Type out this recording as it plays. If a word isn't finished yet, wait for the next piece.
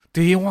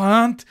Do you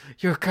want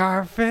your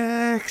car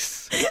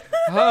fixed?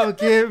 I'll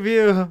give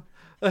you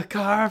a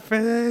car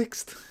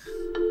fixed.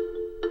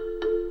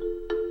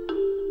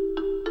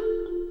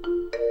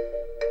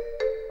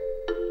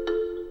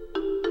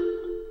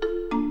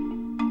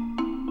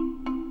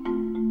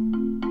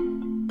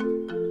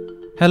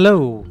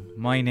 Hello,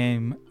 my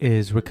name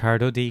is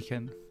Ricardo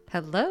Deacon.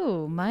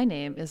 Hello, my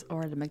name is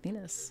Orla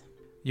McNeilis.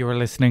 You are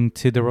listening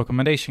to the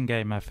Recommendation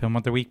Game, a Film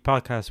of the Week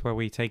podcast where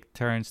we take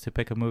turns to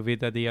pick a movie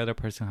that the other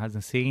person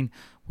hasn't seen.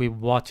 We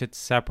watch it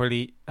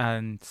separately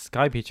and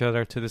Skype each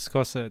other to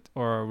discuss it,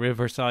 or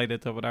Riverside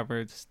it, or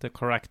whatever is the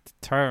correct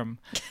term.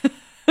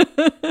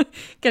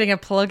 Getting a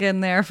plug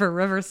in there for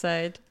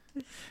Riverside.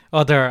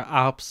 Other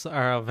apps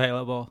are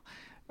available.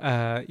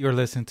 You're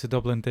listening to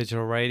Dublin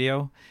Digital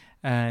Radio.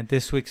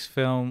 This week's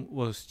film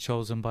was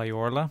chosen by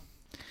Orla.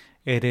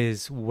 It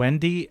is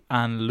Wendy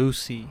and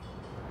Lucy.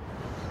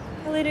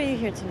 How late are you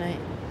here tonight?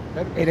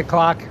 At 8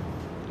 o'clock,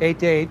 8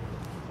 to 8.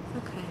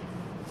 Okay.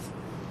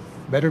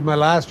 Better than my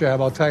last job,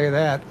 I'll tell you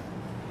that.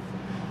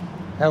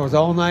 That was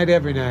all night,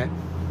 every night.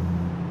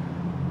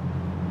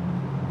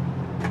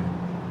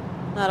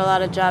 Not a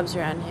lot of jobs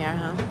around here,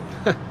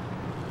 huh?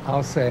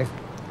 I'll say.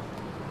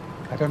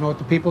 I don't know what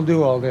the people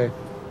do all day.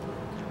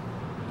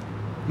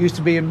 Used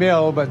to be a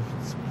mill, but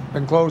it's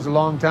been closed a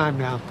long time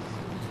now.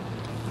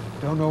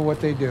 Don't know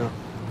what they do.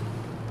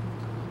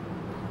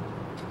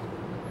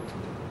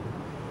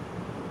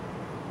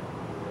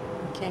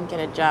 Can't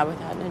get a job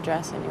without an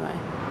address anyway.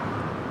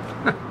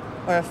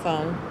 Or a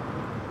phone.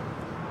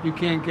 You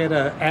can't get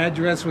an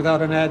address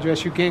without an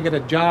address. You can't get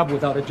a job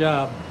without a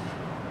job.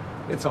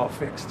 It's all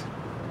fixed.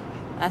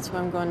 That's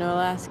why I'm going to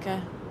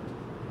Alaska.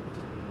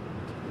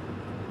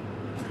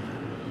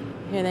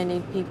 Here they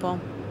need people.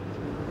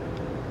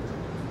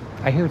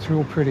 I hear it's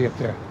real pretty up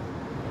there.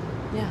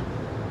 Yeah.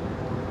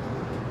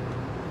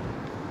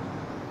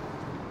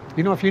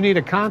 You know, if you need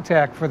a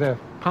contact for the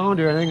pound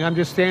or anything, I'm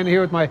just standing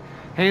here with my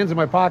hands in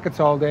my pockets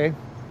all day.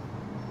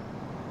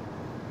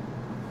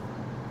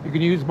 You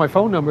can use my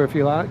phone number if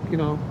you like, you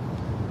know.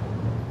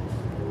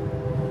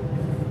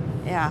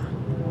 Yeah.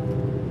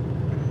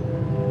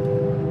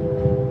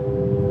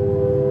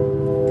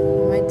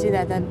 You might do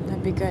that.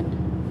 That'd be good.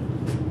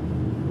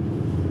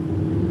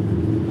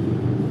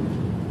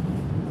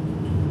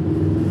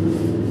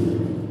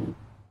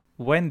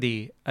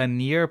 Wendy, a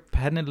near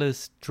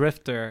penniless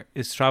drifter,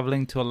 is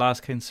traveling to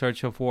Alaska in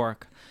search of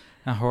work,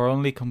 and her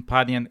only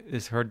companion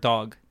is her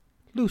dog,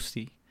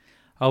 Lucy.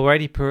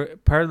 Already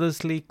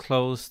perilously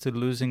close to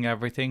losing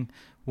everything,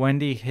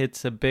 Wendy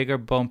hits a bigger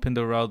bump in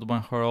the road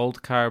when her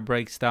old car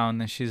breaks down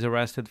and she's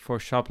arrested for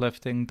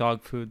shoplifting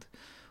dog food.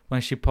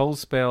 When she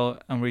pulls bail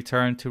and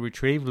returns to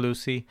retrieve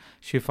Lucy,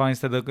 she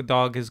finds that the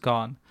dog is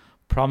gone,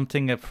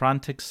 prompting a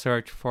frantic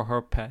search for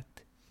her pet.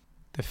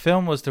 The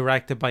film was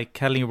directed by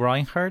Kelly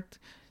Reinhardt,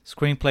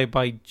 screenplay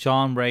by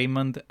John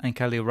Raymond and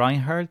Kelly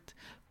Reinhardt,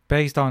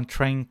 based on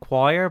Train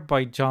Choir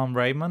by John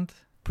Raymond,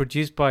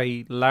 produced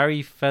by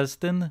Larry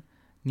Fesden,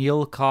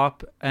 Neil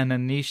Kopp and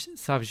Anish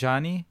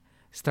Savjani,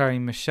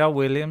 starring Michelle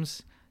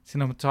Williams,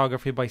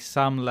 cinematography by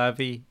Sam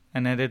Levy,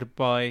 and edited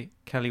by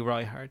Kelly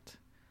Reinhardt.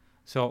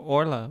 So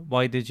Orla,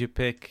 why did you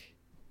pick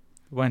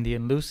Wendy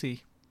and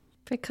Lucy?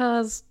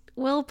 Because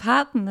Will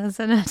Patton is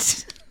in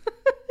it.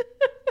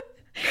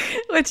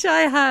 Which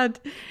I had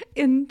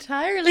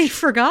entirely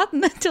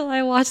forgotten until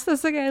I watched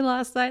this again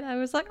last night. I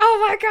was like,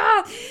 oh my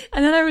God.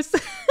 And then I was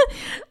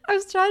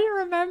trying to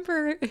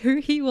remember who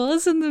he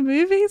was in the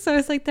movie. So I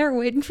was like, they're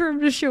waiting for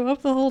him to show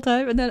up the whole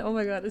time. And then, oh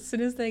my God, as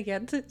soon as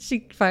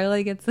she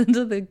finally gets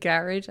into the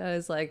garage, I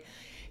was like,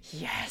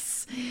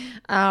 yes.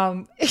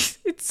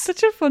 It's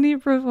such a funny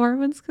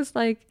performance because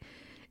like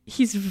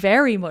he's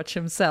very much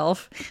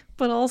himself,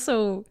 but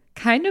also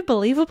kind of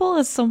believable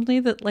as somebody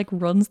that like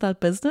runs that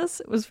business.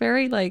 It was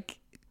very like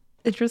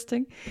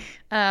interesting.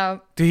 Do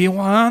you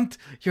want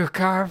your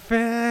car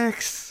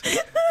fixed?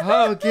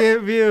 I'll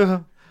give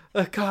you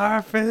a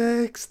car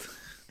fixed.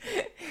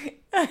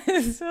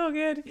 So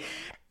good.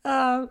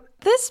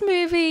 This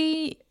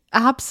movie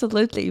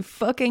absolutely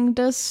fucking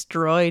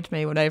destroyed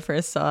me when I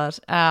first saw it.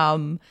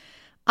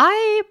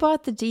 I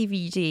bought the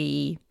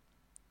DVD.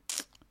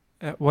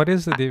 What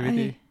is the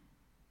DVD?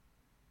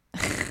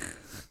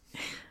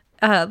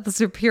 The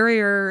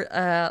superior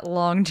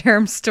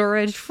long-term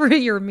storage for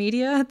your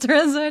media, it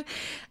turns out.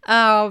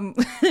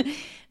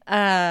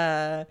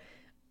 I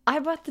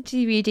bought the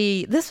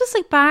DVD. This was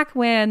like back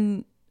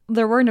when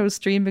there were no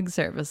streaming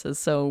services,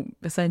 so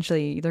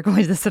essentially either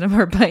going to the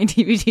cinema or buying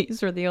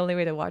DVDs were the only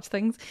way to watch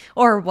things,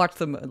 or watch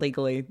them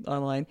legally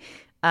online.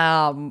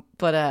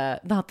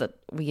 But not that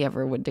we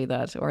ever would do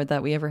that, or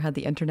that we ever had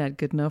the internet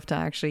good enough to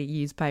actually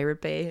use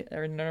Pirate Bay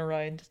or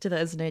around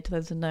 2008,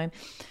 2009.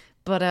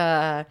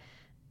 But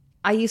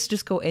I used to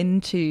just go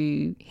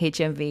into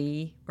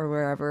HMV or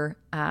wherever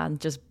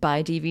and just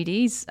buy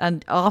DVDs,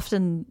 and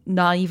often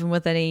not even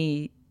with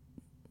any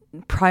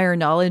prior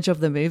knowledge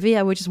of the movie,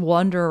 I would just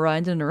wander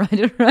around and around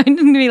and around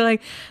and be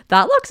like,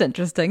 that looks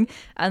interesting.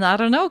 And I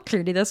don't know,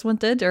 clearly this one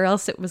did, or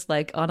else it was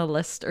like on a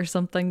list or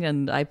something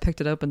and I picked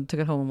it up and took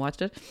it home and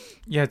watched it.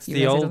 Yeah, it's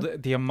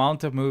the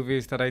amount of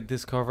movies that I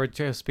discovered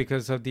just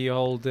because of the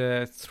old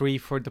 3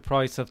 for the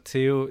price of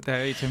 2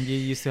 that HMV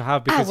used to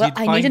have, because you'd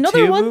find need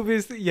another 2 one.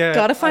 movies. Yeah,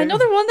 Gotta find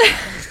another one.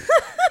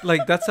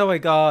 Like, that's how I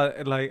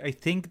got, like, I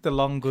think The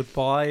Long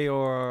Goodbye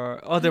or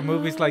other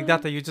movies like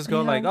that you just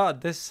go like, oh,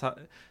 this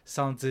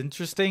sounds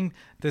interesting.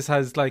 This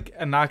has like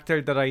an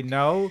actor that I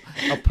know,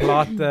 a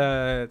plot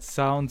that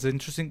sounds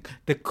interesting.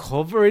 The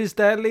cover is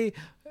deadly.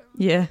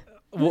 Yeah.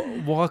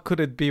 What could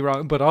it be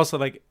wrong? But also,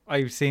 like,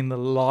 I've seen a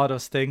lot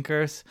of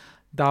stinkers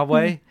that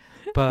way.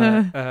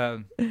 But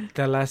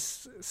the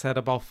less said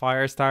about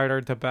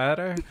Firestarter, the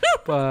better.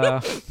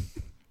 But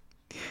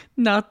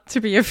not to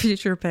be a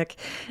future pick.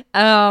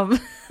 Yeah.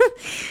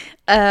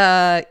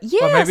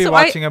 Or maybe so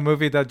watching a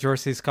movie that George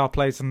C. Scott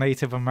plays a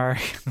Native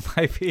American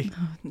might be.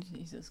 Oh,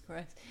 Jesus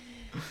Christ.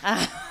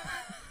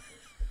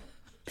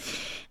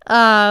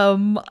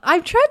 I'm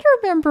trying to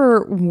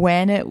remember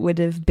when it would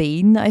have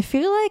been. I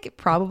feel like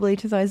probably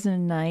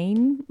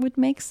 2009 would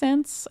make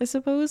sense, I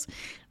suppose.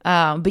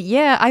 But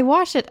yeah, I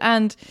watched it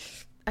and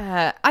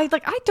I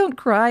don't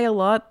cry a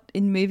lot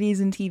in movies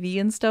and TV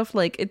and stuff.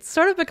 Like, it's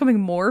sort of becoming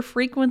more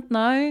frequent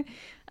now.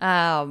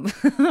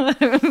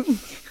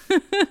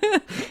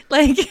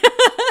 Like,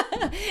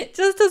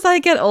 just as I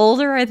get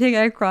older, I think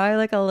I cry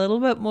like a little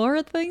bit more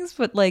at things.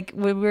 But like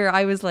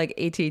I was like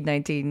 18,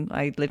 19,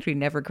 I literally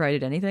never cried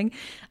at anything.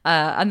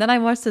 And then I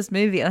watched this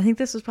movie, and I think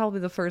this was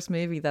probably the first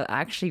movie that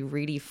actually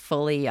really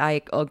fully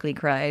I ugly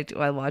cried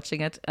while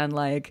watching it. And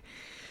like,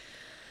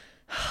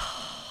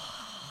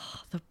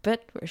 the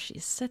bit where she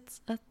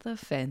sits at the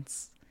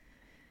fence.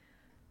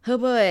 Oh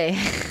boy.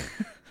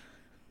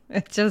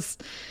 It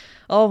just,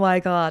 oh my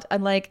God.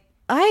 And like,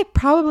 I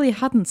probably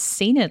hadn't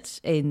seen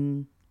it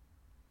in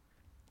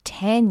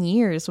 10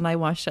 years when I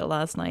watched it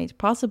last night,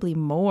 possibly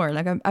more.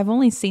 Like, I've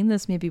only seen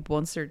this maybe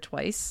once or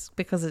twice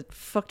because it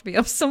fucked me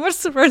up so much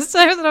the first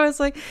time that I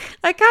was like,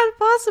 I can't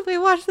possibly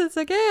watch this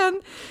again.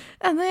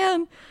 And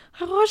then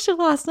I watched it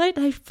last night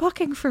and I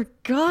fucking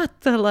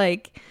forgot that,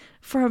 like,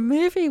 for a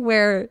movie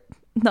where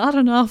not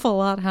an awful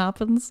lot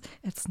happens,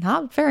 it's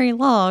not very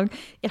long,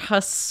 it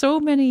has so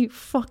many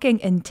fucking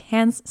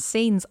intense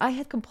scenes. I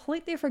had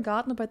completely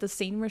forgotten about the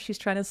scene where she's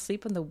trying to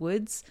sleep in the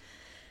woods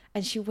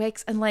and she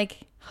wakes and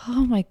like,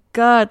 oh my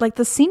God, like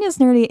the scene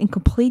is nearly in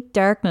complete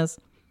darkness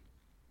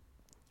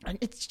and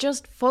it's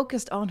just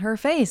focused on her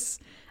face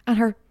and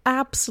her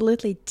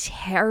absolutely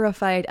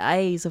terrified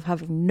eyes of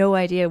having no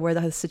idea where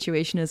the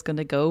situation is going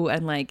to go.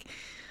 And like,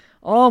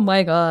 oh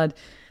my God.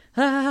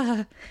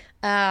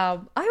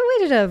 I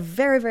waited a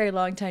very, very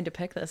long time to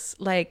pick this.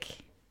 Like,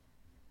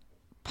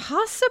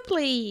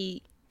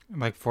 possibly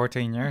like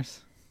 14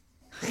 years.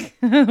 We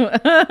haven't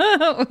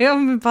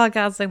been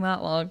podcasting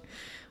that long.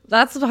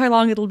 That's how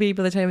long it'll be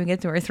by the time we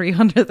get to our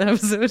 300th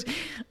episode.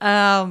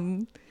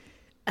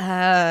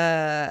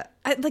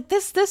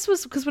 This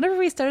was because whenever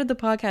we started the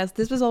podcast,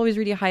 this was always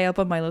really high up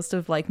on my list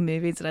of like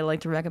movies that I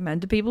like to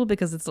recommend to people,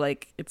 because it's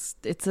like it's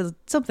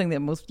something that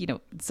most, you know,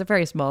 it's a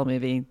very small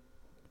movie.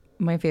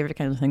 My favorite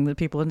kind of thing that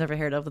people have never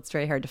heard of, that's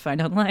very hard to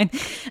find online.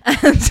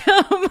 And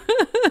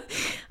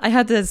I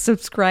had to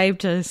subscribe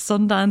to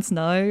Sundance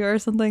Now or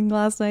something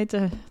last night,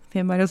 to the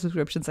amount of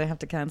subscriptions I have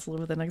to cancel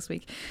over the next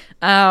week.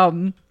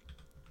 And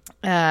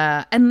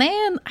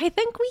then I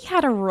think we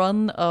had a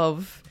run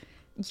of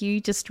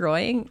you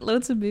destroying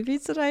loads of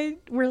movies that I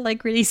were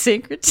like really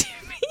sacred to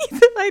me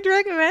that I'd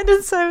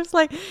recommended. So I was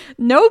like,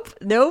 nope.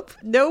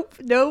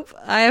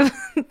 I'm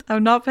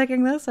not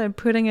picking this. I'm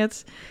putting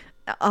it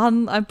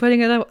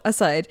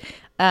aside.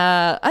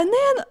 And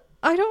then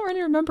I don't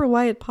really remember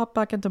why it popped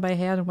back into my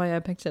head and why I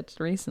picked it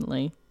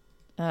recently.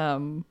 I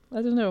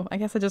don't know. I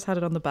guess I just had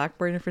it on the back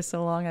burner for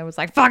so long. I was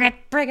like, fuck it,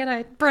 bring it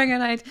out.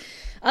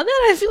 And then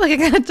I feel like I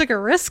kind of took a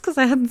risk because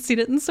I hadn't seen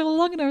it in so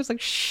long, and I was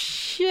like,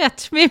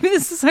 shit, maybe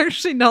this is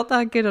actually not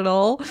that good at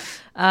all.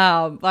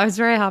 I was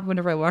very happy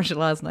whenever I watched it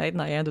last night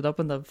and I ended up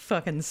in the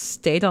fucking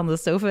state on the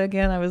sofa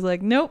again. I was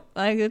like, nope,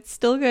 it's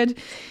still good.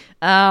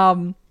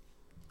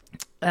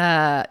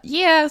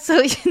 Yeah,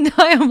 so now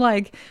I'm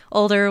like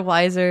older,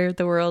 wiser,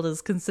 the world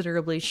is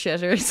considerably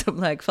shitter, so I'm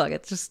like, fuck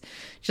it, just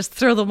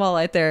throw them all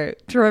out there,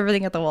 throw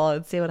everything at the wall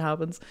and see what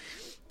happens.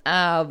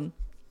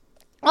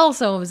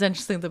 Also, it was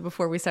interesting that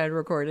before we started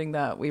recording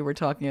that we were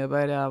talking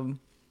about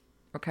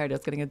Ricardo's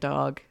getting a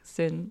dog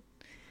soon.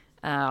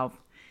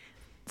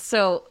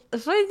 So the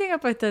funny thing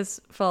about this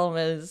film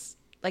is,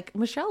 like,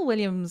 Michelle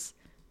Williams,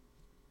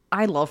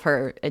 I love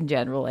her in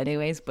general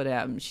anyways,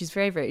 but she's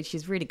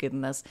she's really good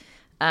in this.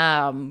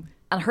 And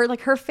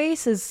her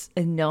face is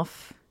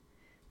enough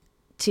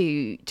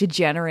to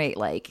generate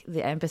like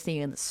the empathy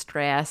and the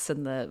stress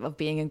and of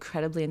being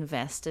incredibly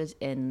invested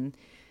in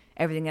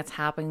everything that's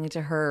happening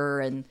to her.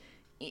 And,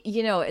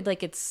 you know,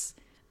 it's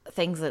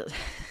things that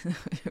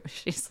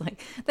she's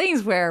like,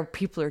 things where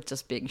people are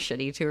just being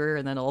shitty to her,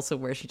 and then also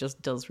where she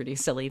just does really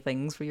silly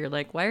things where you're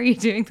like, why are you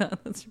doing that?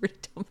 That's a really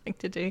dumb thing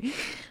to do.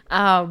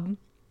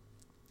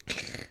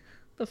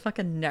 The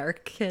fucking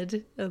narc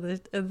kid in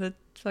the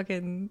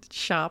fucking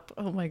shop.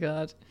 Oh my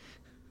god.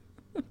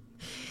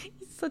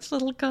 He's such a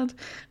little cunt.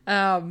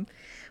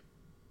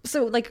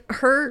 So like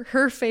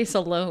her face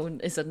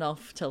alone is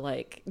enough to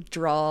like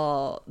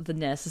draw the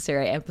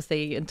necessary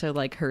empathy into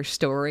like her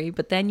story,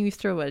 but then you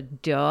throw a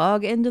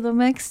dog into the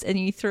mix and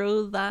you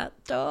throw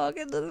that dog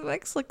into the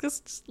mix, like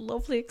this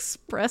lovely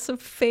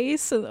expressive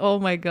face, and oh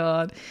my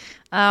god.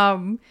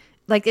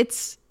 Like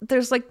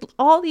there's like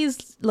all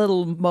these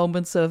little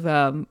moments of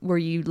where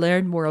you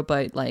learn more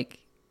about like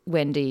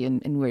Wendy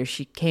and where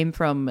she came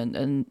from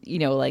and you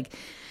know like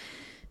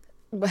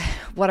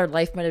what her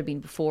life might have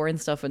been before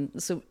and stuff, and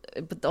so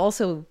but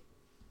also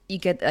you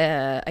get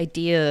a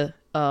idea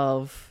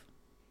of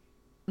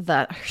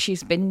that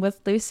she's been with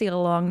Lucy a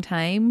long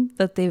time,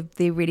 that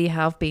they really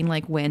have been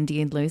like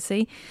Wendy and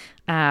Lucy.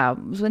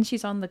 When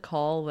she's on the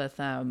call with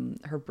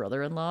her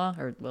brother-in-law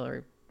or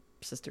her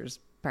sister's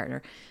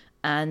partner,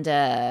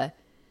 and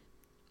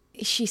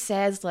she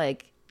says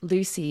like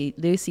Lucy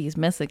is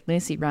missing,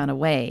 Lucy ran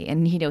away,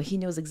 and you know he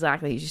knows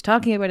exactly what she's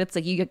talking about. It's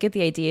like you get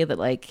the idea that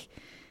like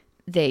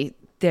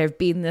they've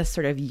been this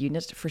sort of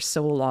unit for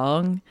so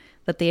long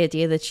that the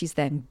idea that she's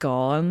then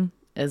gone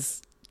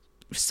is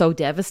so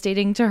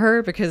devastating to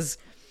her, because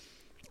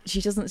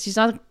she doesn't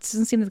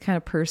seem the kind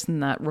of person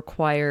that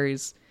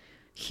requires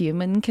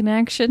human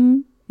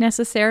connection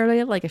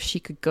necessarily. Like if she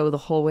could go the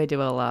whole way to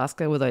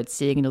Alaska without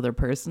seeing another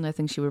person, I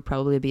think she would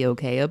probably be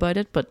okay about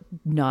it, but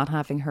not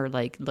having her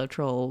like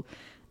literal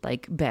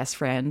like best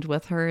friend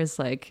with her is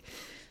like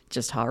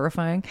just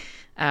horrifying.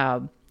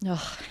 I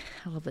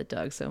love that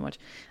dog so much.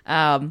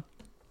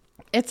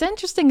 It's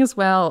interesting as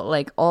well,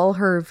 like all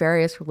her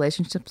various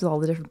relationships with all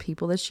the different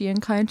people that she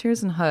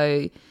encounters, and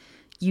how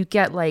you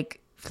get like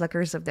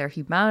flickers of their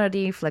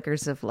humanity,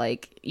 flickers of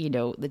like, you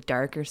know, the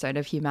darker side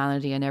of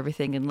humanity and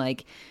everything, and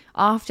like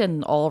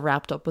often all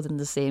wrapped up within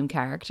the same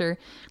character.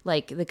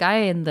 Like the guy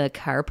in the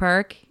car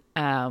park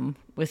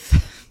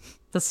with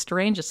the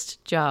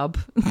strangest job.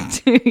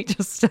 He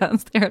just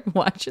stands there and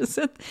watches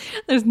it.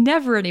 There's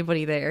never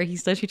anybody there.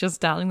 He's literally just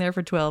standing there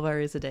for 12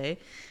 hours a day.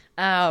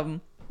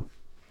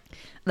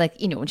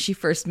 Like, you know, when she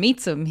first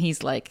meets him,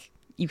 he's like,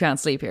 you can't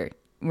sleep here.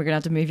 We're going to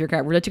have to move your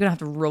car. We're literally going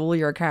to have to roll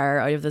your car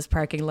out of this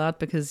parking lot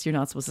because you're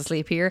not supposed to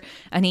sleep here.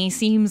 And he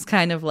seems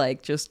kind of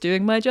like, just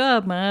doing my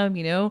job, ma'am,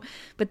 you know.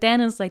 But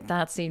then as like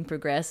that scene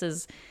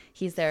progresses,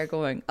 he's there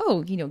going,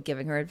 oh, you know,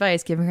 giving her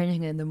advice, giving her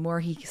anything. And the more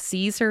he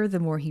sees her, the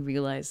more he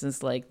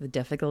realizes like the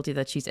difficulty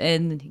that she's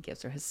in. And he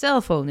gives her his cell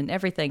phone and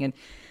everything. And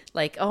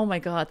like, oh my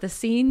God, the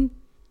scene,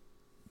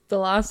 the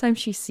last time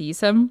she sees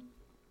him,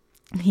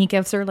 he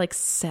gives her like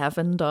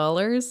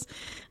 $7.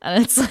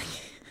 And it's like,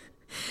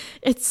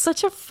 it's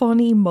such a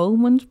funny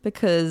moment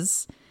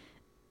because,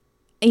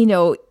 you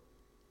know,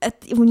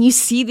 when you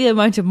see the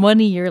amount of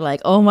money, you're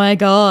like, oh my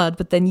God.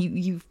 But then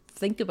you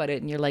think about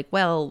it and you're like,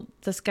 well,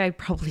 this guy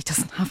probably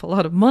doesn't have a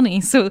lot of money.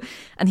 So,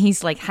 and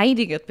he's like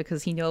hiding it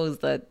because he knows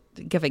that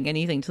giving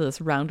anything to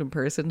this random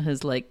person,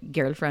 his like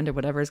girlfriend or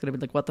whatever, is going to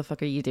be like, what the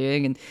fuck are you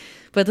doing? And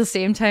but at the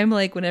same time,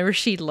 like whenever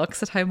she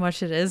looks at how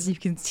much it is, you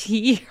can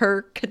see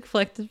her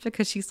conflicted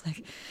because she's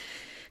like,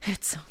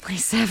 it's only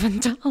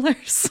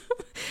 $7.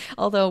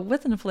 Although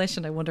with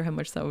inflation, I wonder how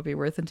much that would be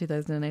worth in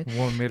 2008.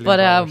 $1 million. But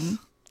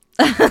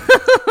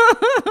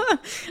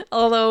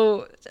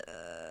although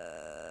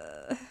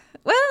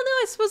well, no,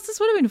 I suppose this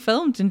would have been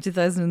filmed in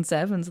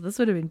 2007, so this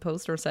would have been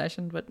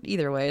post-recession. But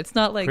either way, it's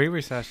not like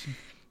pre-recession.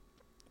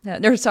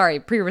 No,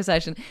 sorry,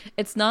 pre-recession.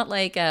 It's not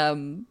like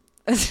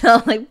it's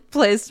not like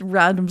place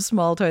random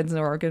small towns in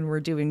Oregon were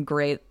doing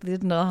great. They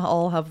didn't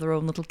all have their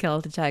own little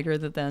Celtic tiger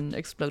that then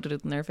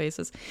exploded in their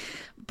faces.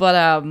 But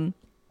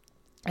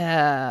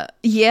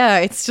yeah,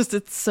 it's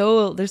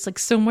so there's like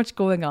so much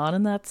going on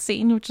in that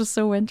scene, which is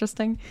so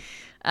interesting.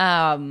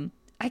 I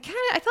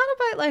thought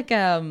about like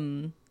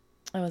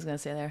I was gonna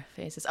say their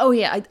faces. Oh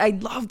yeah, I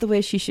love the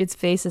way she shoots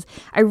faces.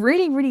 I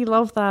really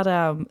love that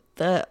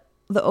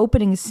the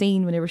opening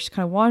scene whenever she's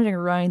kind of wandering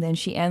around, then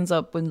she ends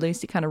up when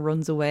Lucy kind of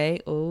runs away.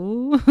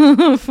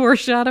 Oh,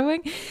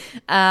 foreshadowing.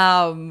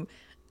 And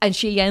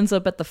she ends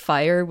up at the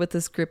fire with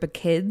this group of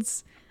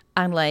kids,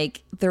 and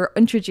like they're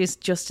introduced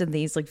just in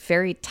these like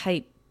very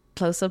tight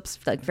close-ups,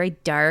 like very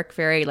dark,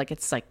 very like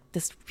it's like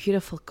this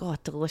beautiful,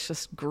 God,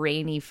 delicious,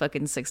 grainy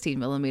fucking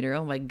 16mm.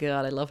 Oh my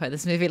God, I love how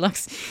this movie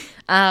looks.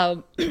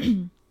 And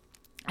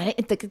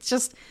it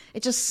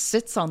just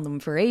sits on them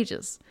for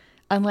ages.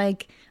 And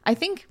like I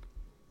think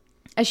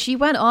as she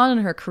went on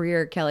in her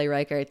career, Kelly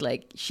Reichardt,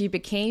 like she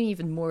became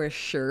even more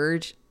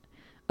assured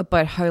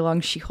about how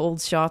long she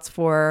holds shots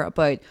for,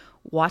 about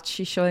what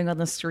she's showing on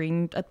the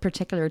screen at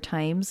particular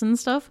times and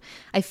stuff.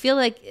 I feel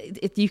like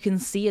you can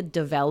see it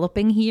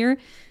developing here.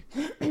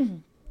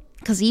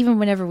 Because even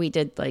whenever we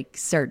did like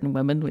Certain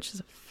Women, which is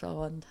a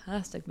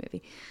fantastic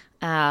movie,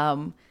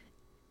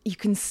 you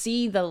can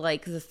see the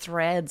like the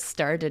thread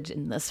started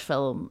in this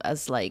film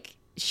as like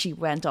she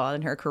went on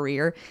in her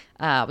career.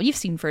 You've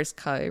seen First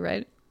Cow,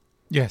 right?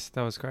 Yes,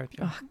 that was great.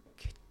 Yeah. Oh,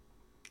 good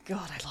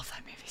God, I love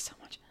that movie so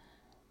much.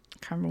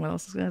 can't remember what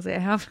else I was gonna say.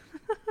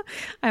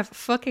 I have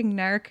fucking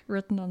narc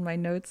written on my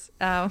notes.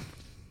 I love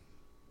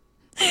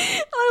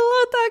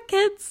that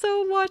kid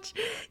so much.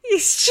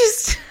 He's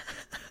just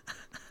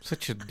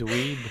Such a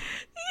dweeb.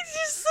 he's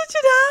just such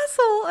an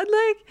asshole, and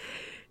like,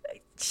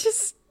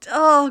 just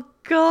oh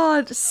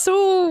god,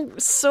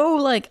 so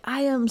like,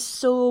 I am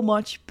so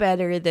much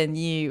better than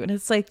you, and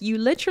it's like, you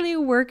literally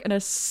work in a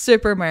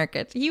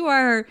supermarket. You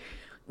are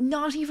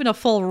not even a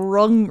full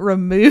rung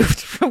removed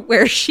from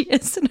where she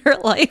is in her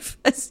life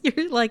as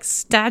your like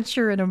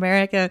stature in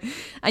America,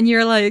 and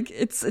you're like,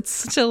 it's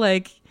such a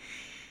like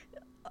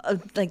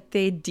the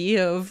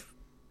idea of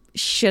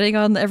shitting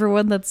on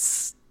everyone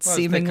that's Well, it's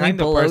seemingly the kind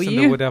below of person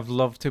you. that would have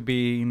loved to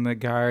be in the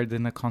guard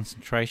in a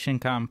concentration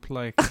camp.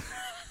 Like,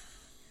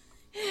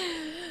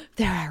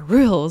 There are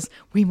rules.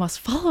 We must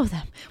follow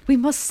them. We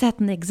must set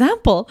an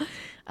example.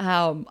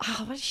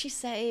 What does she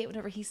say?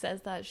 Whenever he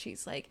says that,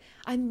 she's like,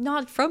 I'm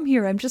not from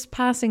here. I'm just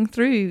passing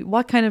through.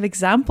 What kind of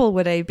example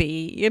would I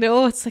be? You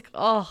know, it's like,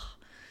 oh,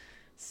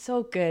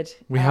 so good.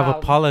 we have a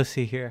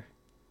policy here.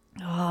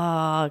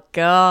 Oh,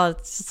 God.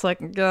 It's just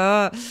like,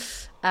 God.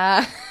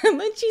 And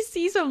then she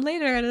sees him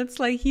later, and it's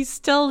like, he's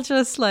still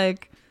just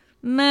like,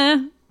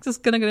 meh,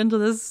 just gonna get into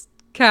this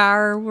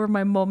car where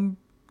my mum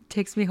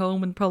takes me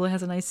home and probably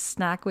has a nice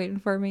snack waiting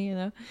for me, you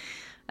know.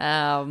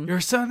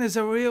 Your son is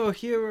a real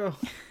hero.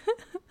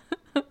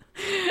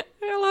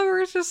 I love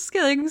her just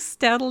getting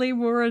steadily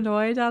more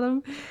annoyed at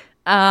him.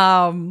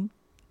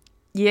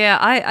 Yeah,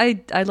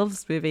 I love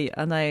this movie,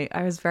 and I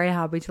was very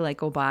happy to like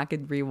go back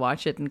and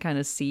rewatch it and kind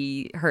of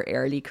see her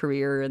early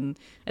career, and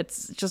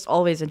it's just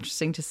always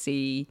interesting to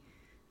see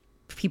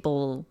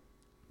people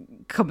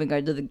coming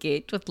out of the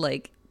gate with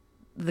like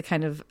the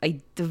kind of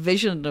the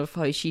vision of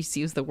how she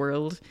sees the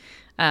world.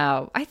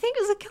 I think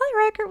it was a Kelly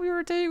Record we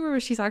were doing where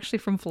she's actually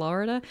from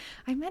Florida.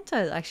 I meant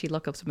to actually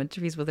look up some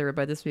interviews with her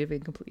about this movie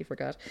and completely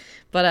forgot.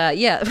 But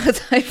yeah,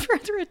 without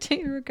further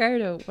ado,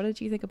 Ricardo, what did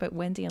you think about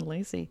Wendy and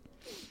Lucy?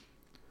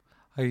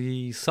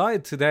 I saw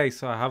it today,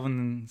 so I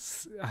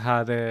haven't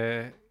had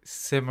a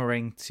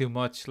simmering too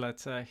much,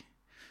 let's say.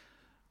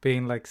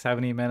 Being like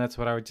 70 minutes,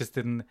 whatever, just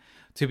didn't.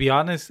 To be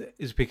honest,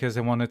 is because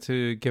I wanted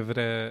to give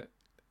it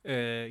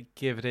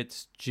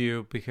its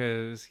due,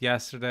 because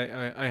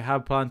yesterday I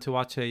had planned to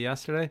watch it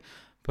yesterday,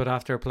 but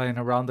after playing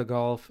around the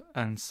golf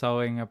and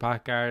sowing a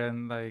back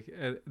garden, like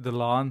the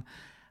lawn,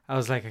 I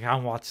was like, I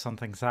can't watch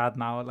something sad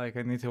now. Like,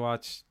 I need to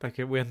watch. Like,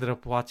 we ended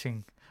up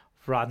watching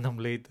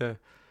randomly the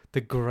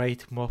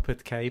Great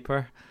Muppet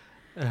Caper.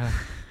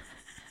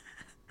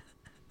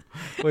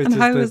 Which And is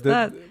how was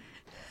that? It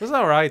was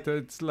alright.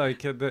 It's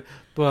like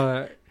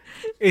but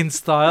in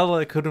style,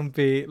 it couldn't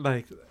be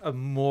like a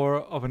more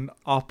of an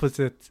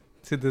opposite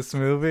to this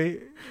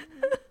movie.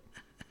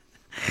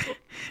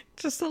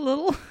 Just a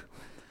little.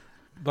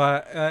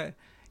 But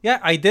yeah,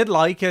 I did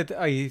like it.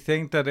 I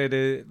think that it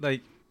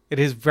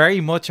is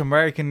very much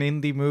American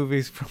indie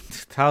movies from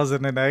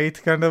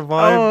 2008 kind of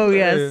vibe. Oh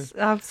yes,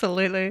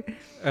 absolutely.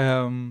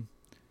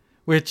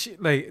 Which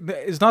like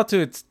is not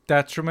to its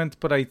detriment,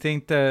 but I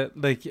think that,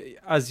 like,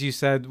 as you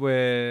said,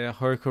 with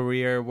her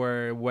career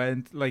where it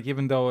went, like,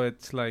 even though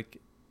it's like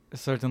a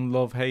certain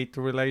love-hate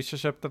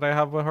relationship that I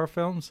have with her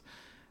films,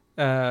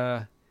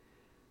 I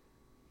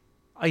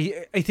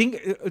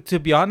think, to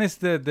be honest,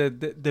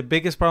 the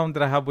biggest problem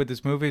that I have with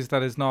this movie is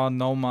that it's not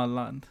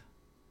Nomadland.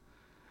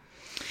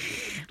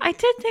 I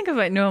did think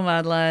about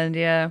Nomadland,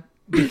 yeah.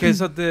 Because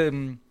of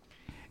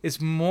it's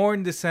more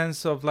in the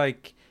sense of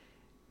like,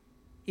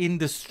 in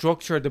the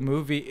structure of the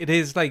movie, it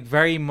is like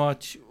very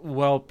much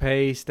well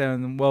paced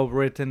and well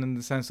written, in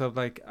the sense of,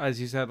 like,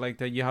 as you said, like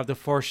that you have the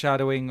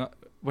foreshadowing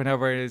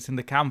whenever it's in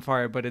the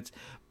campfire, but it's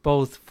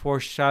both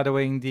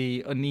foreshadowing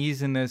the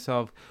uneasiness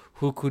of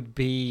who could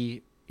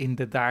be in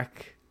the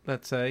dark,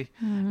 let's say,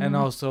 and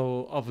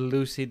also of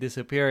Lucy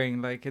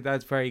disappearing. Like,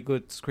 that's very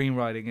good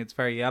screenwriting. It's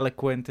very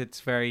eloquent.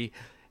 It's very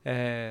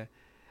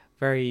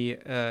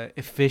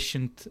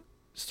efficient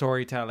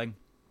storytelling.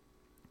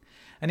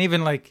 And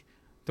even like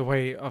the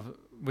way of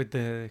with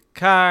the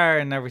car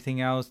and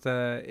everything else,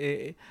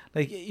 like,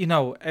 you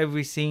know,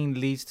 every scene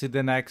leads to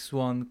the next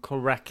one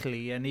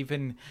correctly. And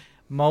even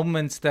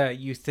moments that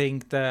you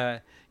think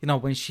that, you know,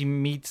 when she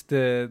meets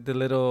the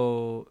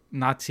little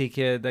Nazi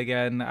kid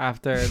again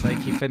after like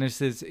he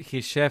finishes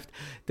his shift,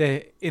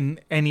 that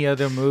in any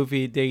other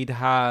movie they'd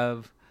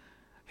have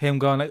him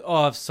going like,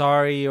 oh, I'm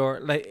sorry, or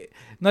like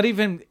not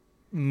even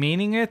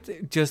meaning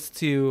it, just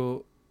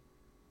to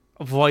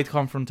avoid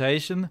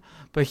confrontation,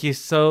 but he's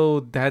so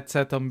dead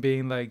set on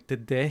being like the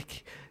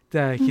dick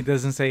that he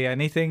doesn't say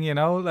anything, you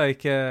know,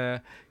 like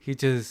he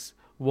just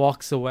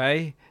walks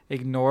away,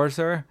 ignores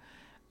her.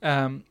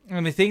 And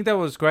I think that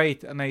was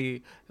great, and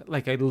I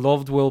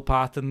loved Will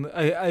Patton.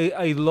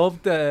 I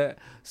loved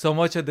so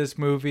much of this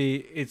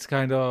movie. It's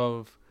kind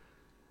of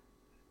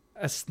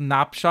a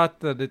snapshot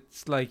that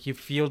it's like you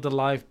feel the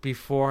life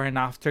before and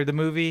after the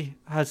movie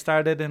has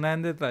started and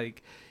ended.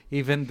 Like,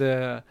 even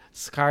the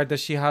scar that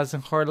she has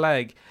on her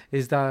leg,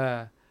 is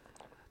that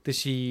did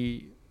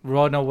she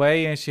run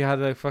away and she had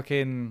a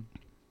fucking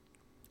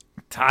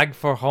tagged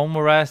for home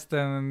arrest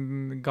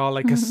and got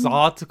like a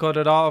saw to cut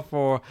it off,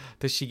 or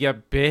does she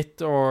get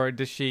bit, or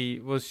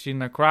was she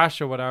in a crash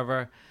or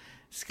whatever?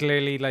 It's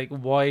clearly like,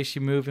 why is she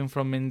moving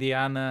from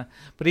Indiana?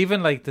 But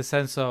even like the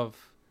sense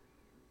of,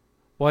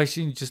 why is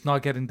she just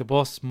not getting the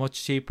bus?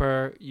 Much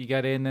cheaper. You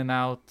get in and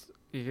out.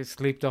 You can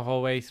sleep the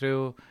whole way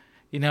through.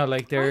 You know,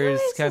 like there's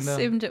I kind of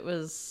assumed it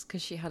was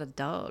because she had a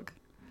dog.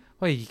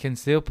 well, you can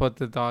still put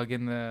the dog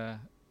in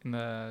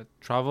the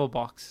travel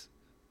box.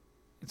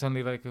 It's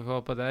only like a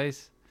couple of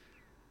days.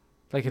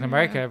 Like in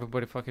America,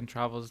 everybody fucking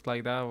travels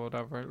like that or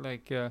whatever.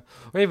 Like, or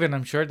even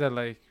I'm sure that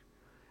like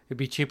it'd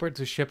be cheaper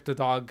to ship the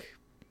dog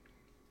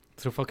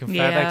through fucking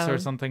FedEx or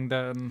something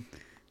than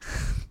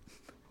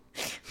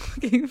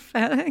Fucking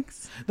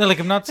FedEx. no. Like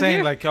I'm not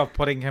saying like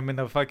putting him in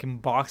a fucking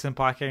box and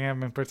packing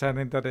him and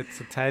pretending that it's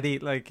a teddy.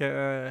 Like,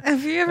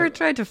 have you ever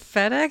tried to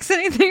FedEx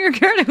anything,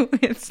 Ricardo?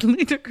 It's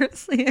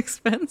ludicrously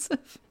expensive.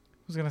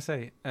 I was gonna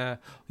say,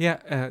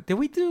 did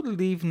we do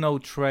Leave No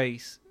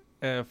Trace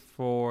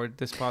for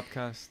this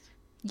podcast?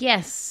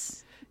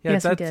 Yes. Yeah,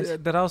 Yes, we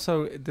did. that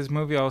also, this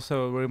movie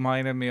also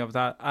reminded me of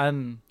that,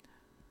 and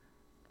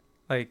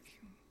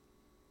like,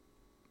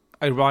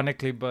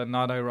 ironically but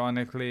not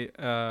ironically,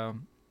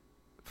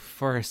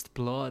 First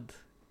Blood.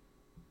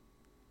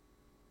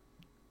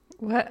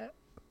 What?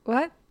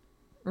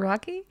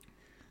 Rocky?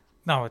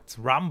 No, it's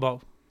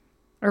Rambo.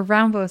 Or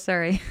Rambo,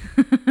 sorry.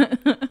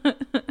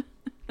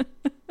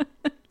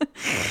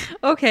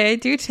 Okay,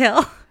 do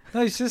tell.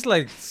 No, it's just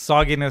like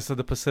sogginess of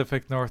the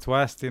Pacific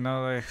Northwest, you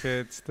know, like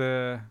it's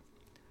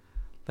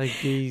like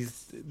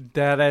these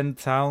dead end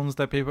towns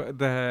that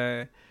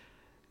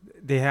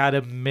they had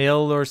a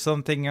mill or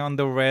something on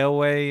the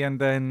railway, and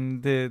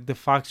then the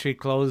factory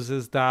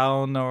closes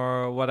down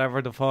or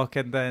whatever the fuck,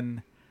 and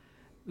then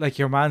like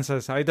your man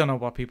says, I don't know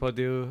what people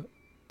do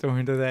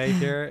during the day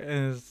here,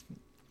 and it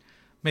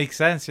makes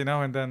sense, you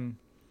know, and then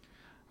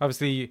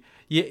obviously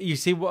you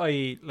see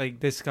why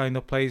like this kind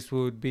of place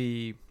would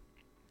be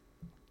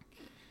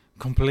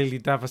completely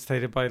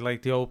devastated by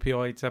like the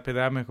opioids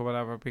epidemic or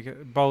whatever,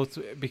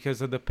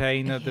 because of the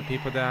pain of the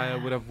people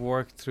that would have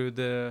worked through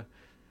the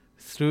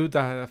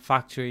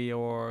factory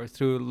or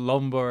through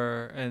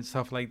lumber and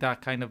stuff like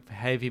that, kind of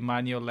heavy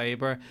manual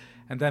labor,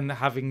 and then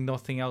having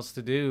nothing else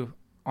to do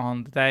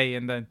on the day.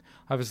 And then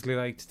obviously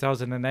like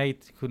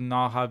 2008 could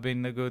not have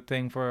been a good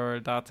thing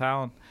for that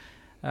town,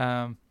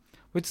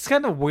 which is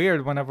kind of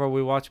weird whenever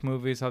we watch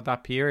movies of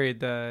that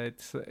period.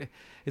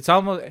 It's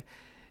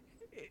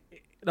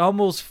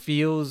almost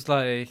feels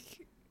like,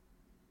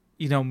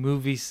 you know,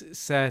 movies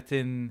set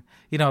in,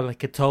 you know,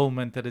 like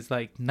Atonement, that is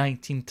like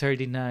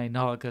 1939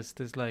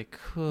 August, is like,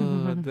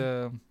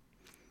 the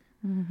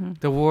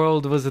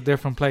world was a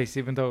different place,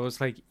 even though it was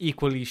like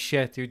equally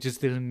shit. You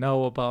just didn't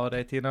know about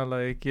it, you know,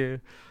 like you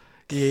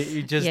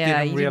just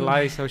didn't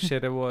realize how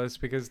shit it was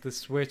because the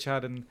switch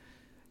hadn't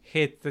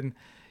hit. And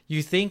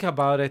you think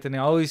about it and it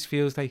always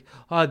feels like,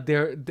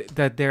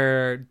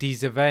 they're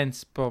these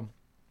events, but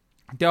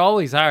they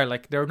always are,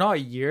 like, they're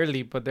not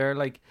yearly, but they're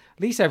like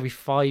at least every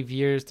 5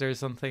 years there's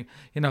something,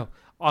 you know.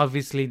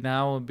 Obviously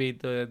now would be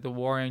the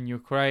war in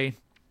Ukraine.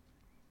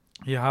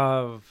 You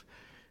have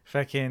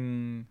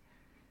fucking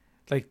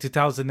like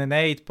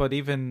 2008, but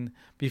even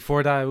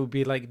before that it would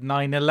be like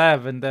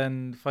 9/11,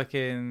 then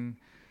fucking,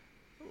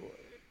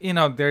 you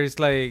know, there's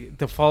like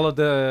the fall of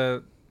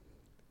the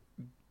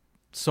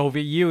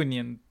Soviet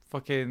Union,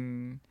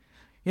 fucking,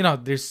 you know,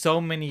 there's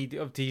so many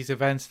of these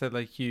events that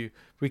like you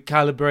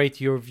recalibrate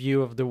your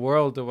view of the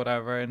world or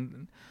whatever.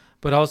 And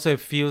but also it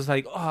feels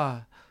like,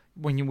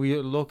 when we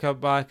look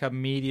back at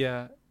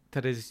media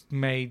that is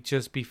made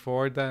just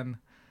before then,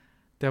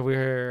 that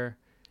we're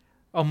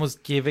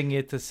almost giving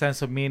it a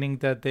sense of meaning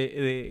that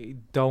they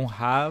don't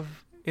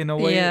have, in a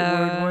way,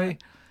 weird way.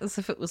 As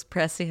if it was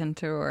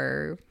prescient,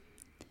 or,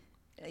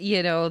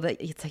 you know,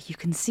 that it's like you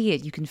can see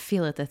it, you can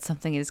feel it, that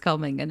something is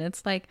coming. And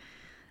it's like,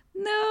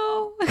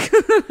 no,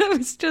 it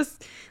was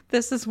just,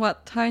 this is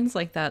what towns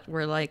like that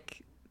were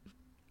like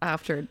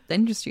after the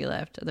industry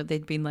left. That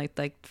they'd been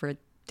like for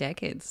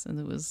decades, and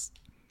it was.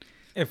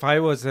 If I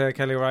was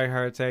Kelly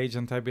Reichardt's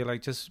agent, I'd be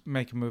like, just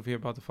make a movie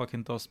about the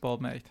fucking Dust Bowl,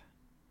 mate.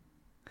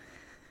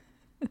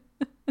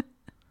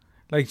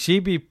 Like,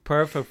 she'd be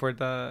perfect for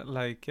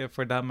the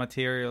for that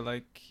material,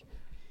 like,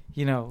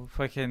 you know,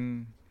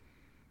 fucking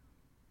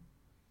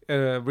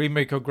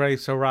remake of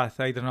Grapes of Wrath.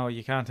 I don't know,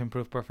 you can't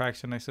improve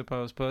perfection, I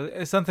suppose, but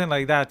it's something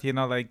like that, you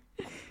know, like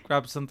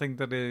grab something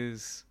that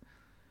is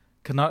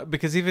cannot,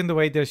 because even the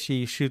way that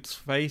she shoots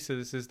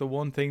faces is the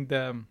one thing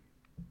that,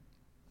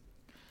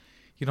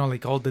 you know,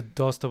 like all the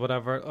dust or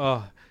whatever.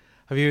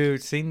 Have you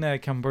seen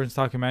Ken Burns'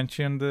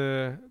 documentary on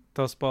the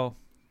Dust Bowl?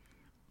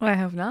 I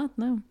have not,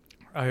 no.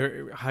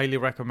 I highly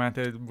recommend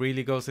it. It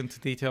really goes into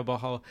detail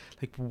about how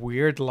like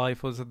weird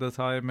life was at the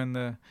time in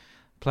the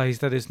place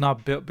that is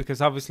not built, because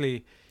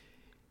obviously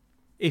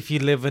if you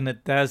live in a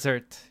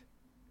desert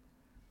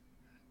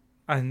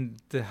and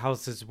the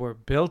houses were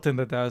built in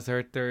the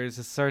desert, there is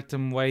a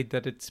certain way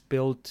that it's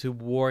built to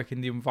work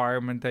in the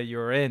environment that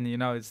you're in. You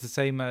know, it's the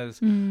same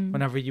as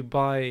whenever you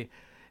buy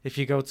if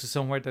you go to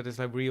somewhere that is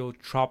like real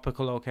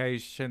tropical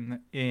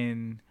location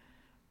in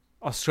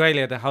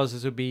Australia, the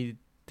houses would be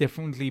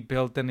differently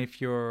built than if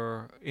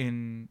you're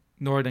in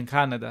northern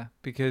Canada,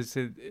 because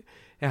it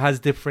has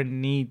different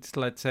needs,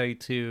 let's say,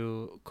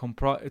 to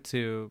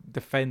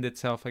defend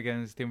itself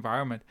against the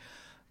environment.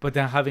 But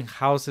then having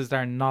houses that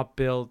are not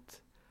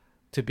built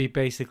to be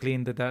basically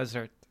in the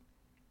desert,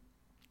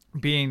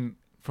 being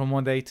from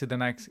one day to the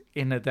next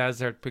in a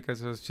desert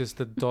because it was just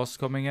the dust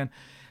coming in.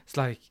 It's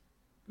like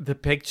the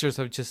pictures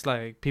of just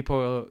like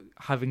people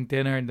having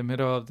dinner in the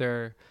middle of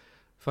their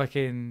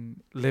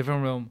fucking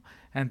living room,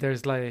 and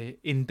there's like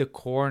in the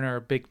corner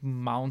a big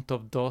mount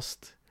of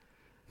dust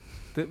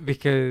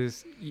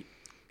because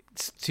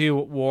it's too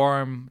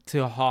warm,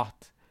 too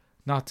hot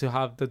not to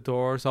have the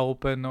doors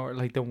open or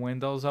like the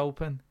windows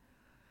open,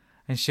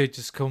 and shit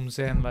just comes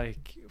in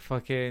like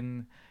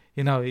fucking,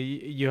 you know,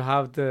 you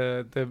have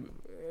the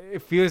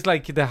it feels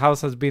like the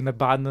house has been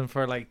abandoned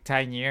for like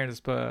 10 years,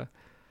 but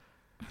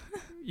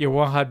your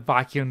one had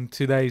vacuumed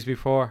 2 days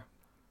before.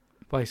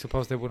 But I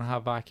suppose they wouldn't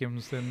have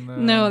vacuums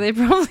in No, they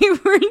probably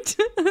weren't.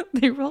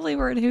 They probably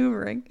weren't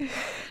hoovering.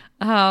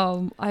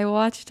 I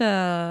watched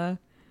La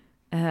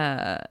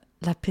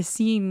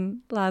Piscine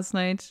last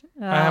night.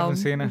 I haven't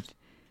seen it.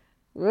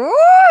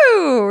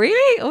 Whoa,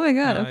 really? Oh my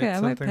god, okay,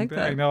 I might pick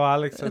that. I know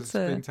Alex has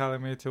been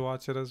telling me to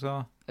watch it as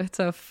well. It's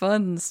a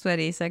fun,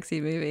 sweaty, sexy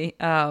movie.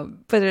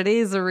 But it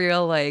is a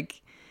real,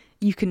 like,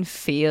 you can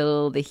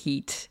feel the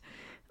heat.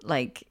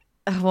 Like,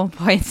 at one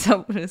point,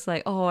 someone is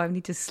like, oh, I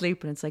need to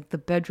sleep. And it's like, the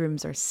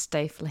bedrooms are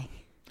stifling.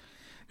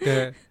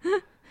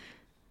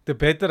 The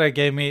bit that I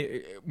gave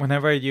me,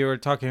 whenever you were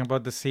talking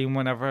about the scene,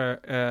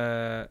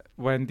 whenever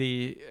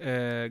Wendy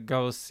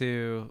goes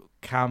to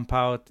camp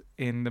out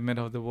in the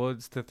middle of the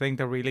woods, the thing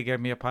that really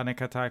gave me a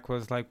panic attack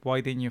was like,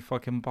 why didn't you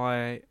fucking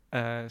buy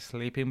a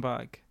sleeping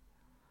bag?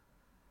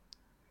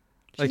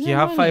 Like, you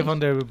have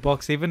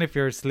 $500, even if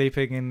you're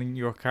sleeping in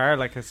your car,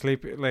 like a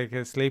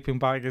sleeping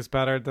bag is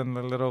better than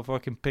the little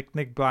fucking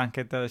picnic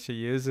blanket that she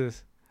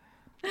uses.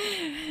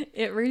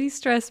 It really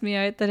stressed me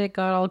out that it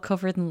got all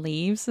covered in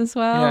leaves as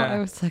well. Yeah. I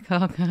was like,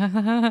 oh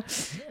god.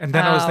 And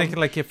then I was thinking,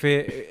 like, if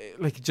it,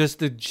 like, just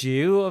the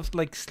dew of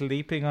like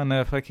sleeping on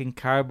a fucking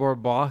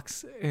cardboard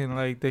box in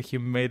like the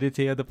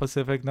humidity of the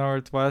Pacific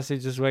Northwest, you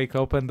just wake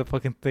up and the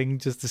fucking thing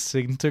just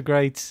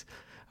disintegrates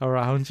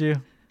around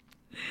you.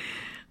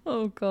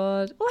 Oh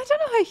god. Well, I don't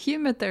know how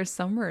humid their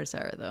summers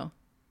are though.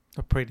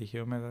 They're pretty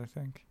humid, I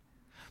think.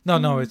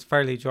 No, it's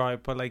fairly dry,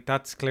 but like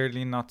that's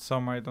clearly not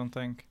summer, I don't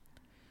think.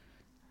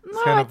 It's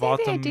No, kind I of think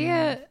autumn. the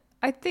idea.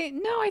 I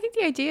think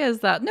the idea is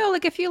that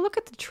like if you look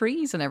at the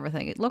trees and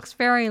everything, it looks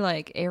very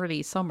like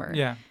early summer.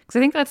 Yeah. Because I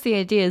think that's the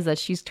idea, is that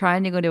she's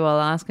trying to go to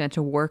Alaska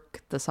to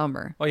work the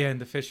summer. Oh yeah, in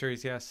the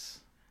fisheries, yes.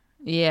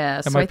 Yeah,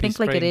 It so might I be think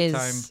like it is.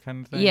 springtime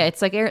kind of thing. Yeah,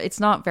 it's like it's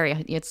not very.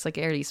 It's like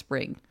early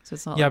spring, so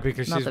it's not. Yeah, like,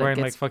 because not she's that it wearing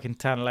like gets- fucking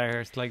 10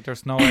 layers. Like,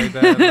 there's no way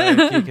that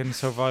like, you can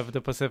survive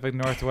the Pacific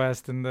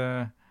Northwest in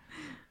the.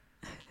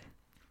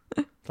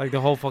 Like,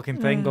 the whole fucking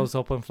thing goes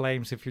up in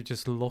flames if you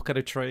just look at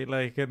a tree.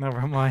 Like,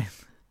 never mind.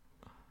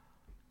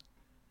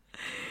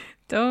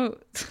 Don't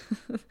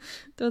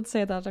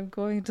say that. I'm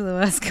going to the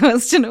West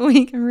Coast in a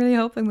week. I'm really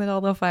hoping that all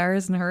the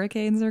fires and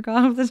hurricanes are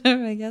gone by the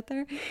time I get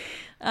there.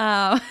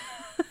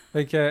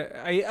 Like,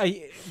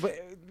 but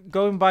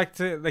going back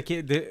to like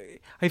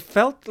I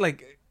felt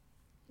like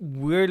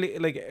weirdly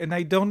like, and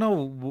I don't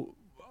know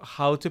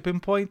how to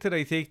pinpoint it.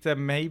 I think that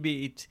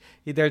maybe it's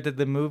either that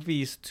the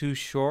movie is too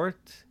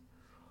short,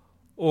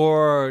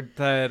 or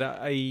that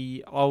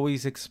I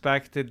always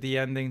expected the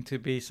ending to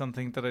be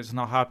something that is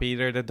not happy.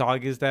 Either the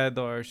dog is dead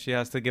or she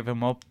has to give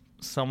him up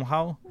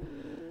somehow.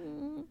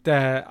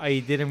 That I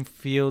didn't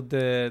feel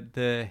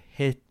the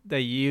hit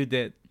that you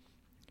did.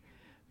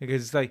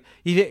 Because it's like,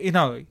 you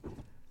know,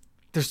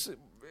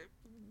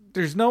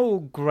 there's no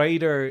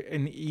greater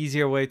and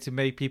easier way to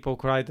make people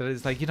cry that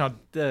is like, you know,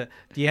 the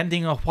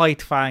ending of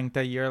White Fang,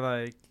 that you're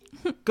like,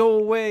 go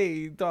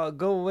away, dog,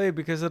 go away,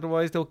 because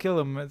otherwise they'll kill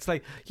him. It's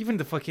like even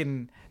the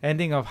fucking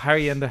ending of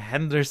Harry and the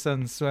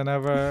Hendersons,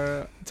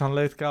 whenever John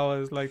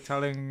Lithgow is like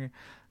telling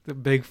the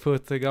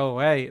Bigfoot to go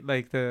away,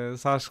 like the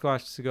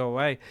Sasquatch to go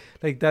away,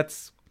 like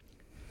that's.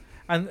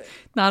 And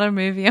Not a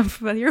movie I'm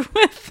familiar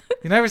with.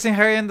 you never seen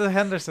Harry and the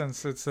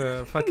Hendersons? It's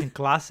a fucking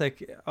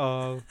classic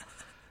of,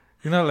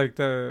 you know, like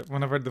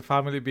whenever the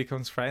family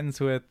becomes friends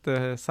with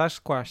the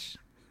Sasquatch.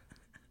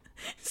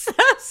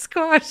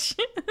 Sasquatch.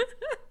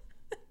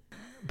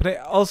 But I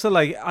also,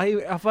 like,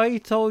 have I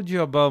told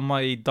you about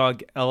my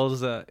dog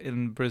Elsa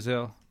in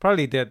Brazil?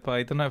 Probably did, but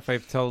I don't know if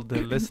I've told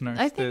the listeners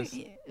I think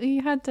this.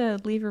 you had to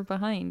leave her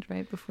behind,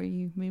 right, before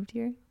you moved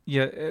here.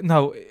 Yeah,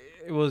 no,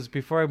 it was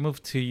before I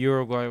moved to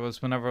Uruguay. It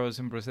was whenever I was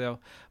in Brazil.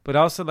 But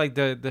also, like,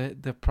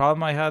 the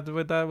problem I had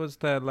with that was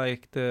that,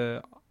 like,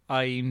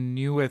 I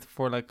knew it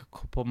for like a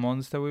couple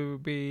months that we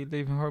would be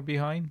leaving her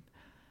behind,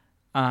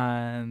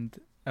 and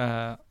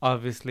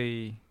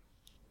obviously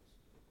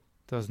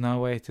there's no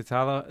way to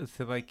tell her,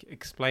 to like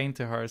explain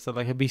to her. So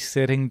like I'd be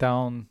sitting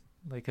down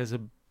like as a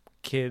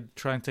kid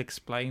trying to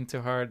explain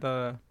to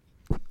her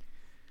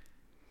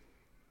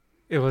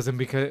it wasn't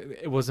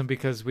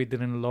because we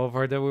didn't love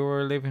her that we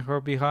were leaving her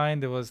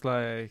behind. It was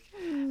like,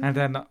 and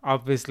then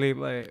obviously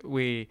like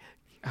we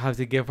have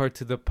to give her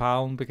to the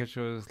pound because she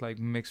was like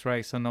mixed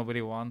race, so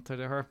nobody wanted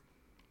her.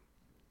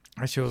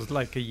 And she was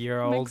like a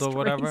year old Mixed or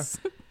whatever. race.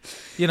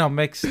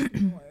 Mixed.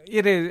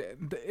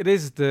 It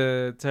is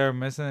the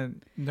term, isn't it?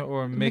 No,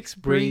 or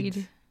mixed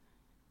breed.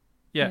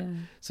 Yeah.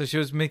 So she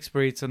was mixed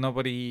breed, so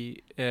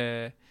nobody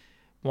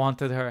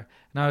wanted her.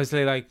 And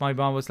obviously, like, my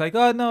mom was like,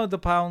 oh no, the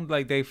pound,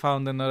 like, they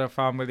found another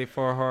family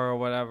for her or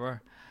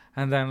whatever.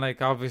 And then,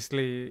 like,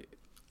 obviously,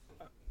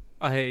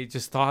 I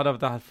just thought of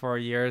that for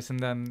years, and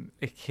then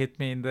it hit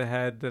me in the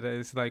head that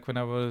it's like when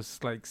I was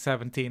like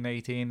 17,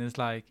 18, it's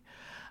like,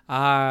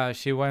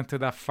 she went to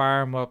that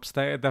farm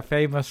upstate, the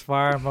famous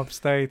farm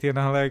upstate,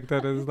 like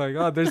that is like,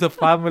 oh, there's a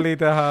family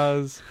that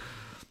has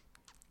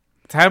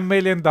 10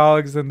 million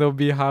dogs and they'll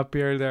be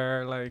happier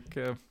there, like,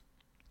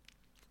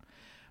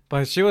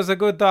 but she was a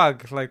good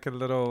dog, like a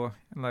little,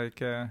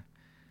 like,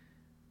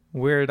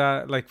 weird,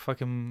 like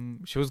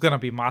fucking, she was gonna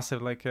be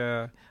massive, like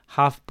a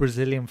half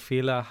Brazilian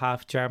Fila,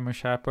 half German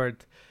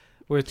Shepherd,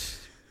 which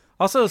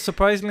also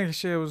surprisingly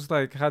she was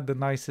like had the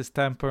nicest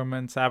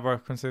temperaments ever,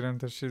 considering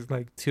that she's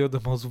like two of the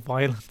most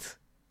violent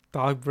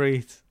dog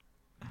breeds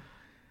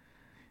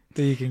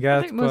that you can get.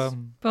 I think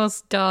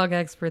most dog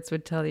experts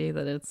would tell you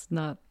that it's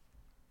not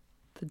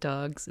the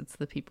dogs, it's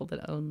the people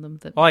that own them.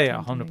 That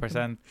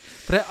 100%.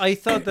 But I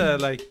thought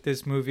that like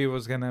this movie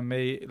was gonna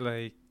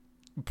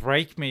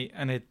break me,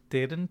 and it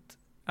didn't,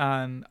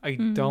 and I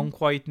don't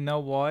quite know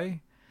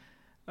why.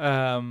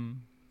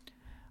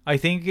 I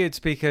think it's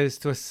because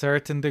to a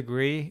certain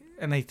degree,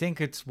 and I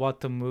think it's what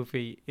the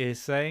movie is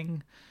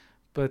saying,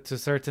 but to a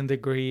certain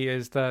degree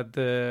is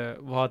that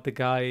what the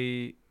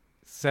guy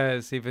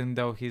says, even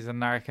though he's a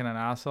narc and an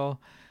asshole,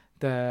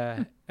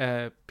 the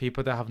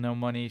people that have no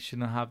money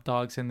shouldn't have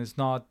dogs, and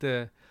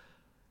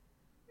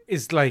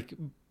it's like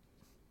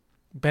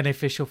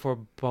beneficial for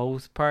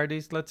both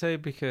parties, let's say,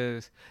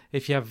 because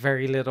if you have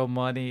very little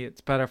money,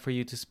 it's better for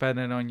you to spend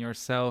it on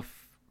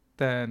yourself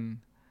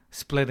than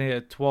splitting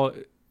it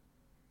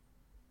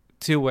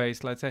two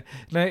ways, let's say.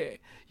 Now,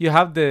 you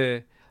have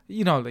the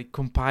like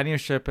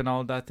companionship and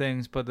all that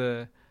things, but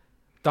the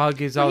dog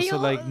is also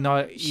like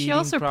not eating she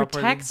also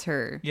properly. Protects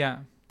her. Yeah,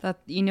 that,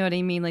 you know what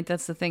I mean, like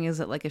that's the thing, is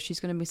that like if she's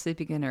going to be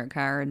sleeping in her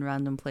car in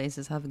random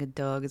places, having a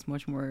dog is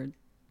much more,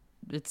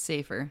 it's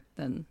safer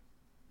than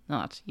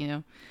not,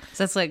 so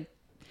that's like,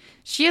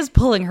 she is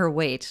pulling her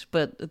weight,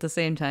 but at the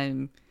same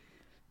time,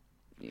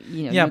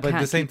 but at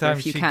the same time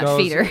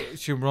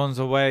she runs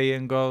away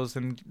and goes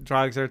and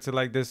drags her to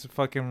like this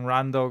fucking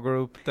rando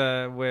group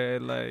that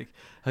with like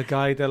a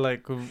guy that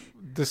like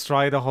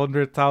destroyed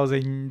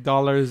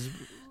 $100,000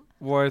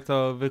 worth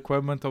of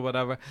equipment or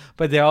whatever.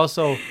 But they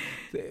also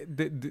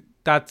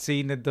that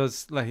scene, it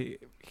does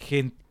like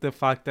hint the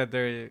fact that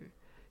they're,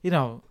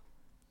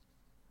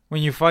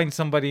 when you find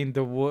somebody in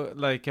the wood,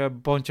 like a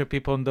bunch of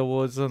people in the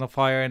woods on a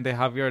fire, and they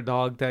have your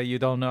dog, that you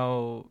don't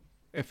know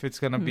if it's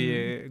gonna be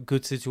a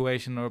good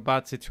situation or a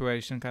bad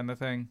situation, kind of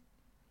thing.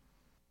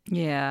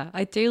 Yeah,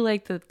 I do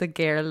like that the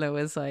girl though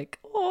is like,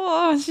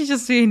 oh, she's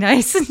just being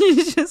nice, and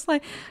you're just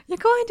like, you're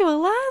going to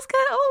Alaska?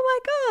 Oh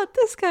my god,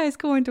 this guy's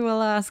going to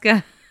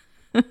Alaska.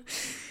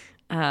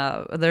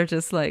 They're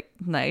just like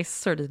nice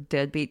sort of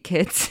deadbeat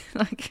kids.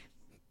 Like,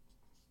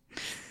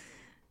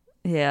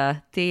 yeah,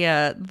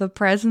 the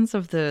presence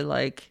of the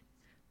like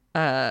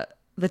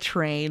the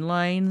train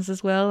lines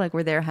as well, like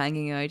where they're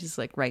hanging out, just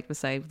like right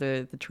beside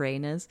the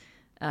train is.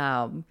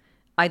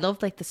 I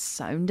love like the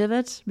sound of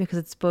it, because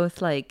it's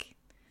both like,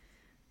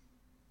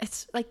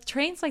 it's like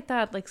trains like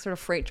that, like sort of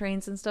freight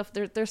trains and stuff.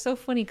 They're so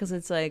funny because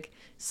it's like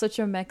such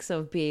a mix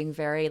of being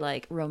very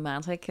like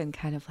romantic and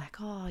kind of like,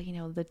 oh,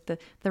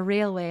 the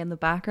railway in the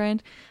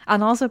background,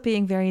 and also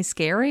being very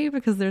scary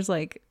because there's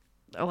like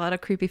a lot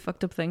of creepy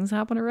fucked up things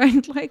happen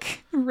around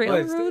like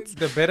railroads.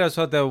 The bit as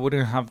well that I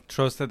wouldn't have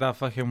trusted that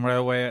fucking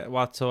railway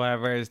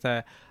whatsoever is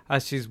that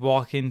as she's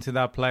walking to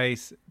that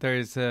place,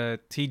 there's a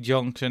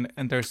T-junction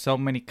and there's so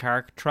many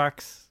car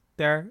tracks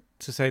there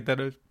to say that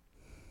it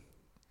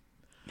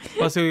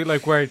also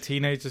like where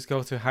teenagers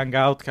go to hang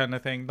out, kind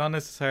of thing. Not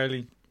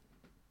necessarily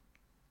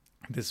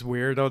this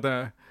weirdo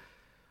that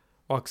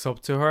walks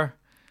up to her.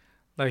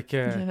 Like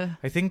I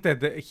think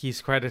that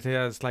he's credited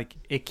as like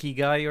Icky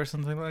Guy or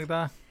something like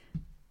that.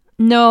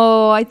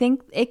 No, I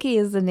think Icky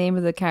is the name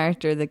of the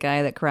character, the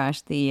guy that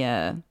crashed the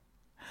day.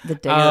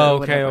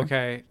 Oh,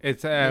 okay.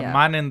 It's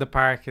Man in the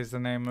Park is the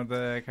name of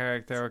the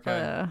character.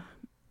 Okay.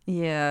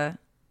 Yeah.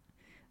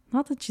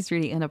 Not that she's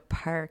really in a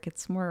park.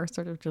 It's more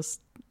sort of just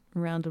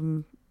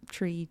random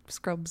tree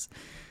scrubs.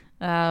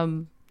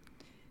 But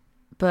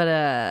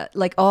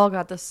like, oh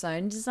god, the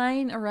sound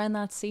design around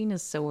that scene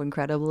is so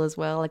incredible as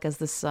well. Like, as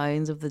the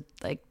sounds of the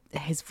like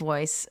his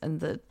voice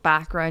and the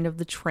background of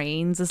the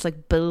trains is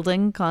like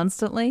building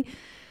constantly.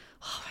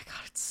 Oh my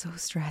god, it's so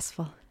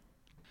stressful.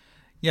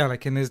 Yeah,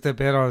 like, and there's the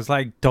bit I was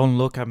like, don't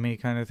look at me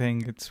kind of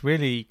thing. It's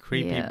really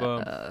creepy,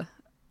 but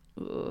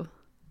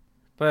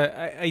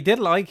I did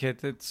like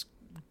it. It's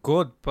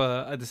good,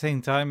 but at the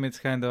same time it's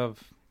kind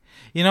of,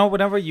 You know,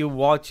 whenever you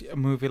watch a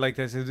movie like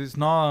this, it is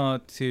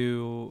not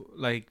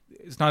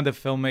it's not the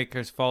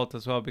filmmaker's fault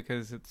as well,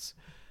 because it's,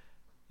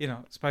 you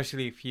know,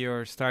 especially if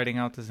you're starting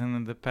out as an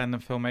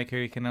independent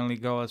filmmaker, you can only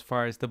go as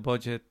far as the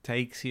budget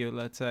takes you,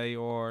 let's say,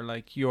 or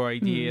like your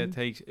idea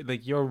takes,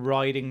 like you're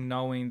writing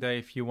knowing that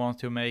if you want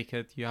to make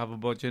it, you have a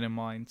budget in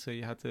mind. So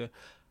you have to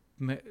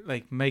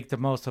make the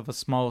most of a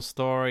small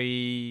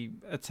story,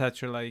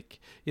 etc. Like,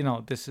 you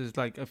know, this is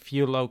like a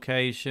few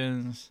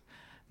locations,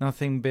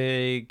 nothing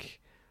big.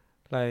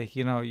 Like,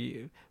 you know,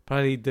 you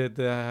probably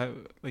the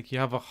like you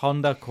have a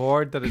Honda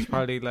Accord that is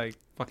probably like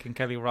fucking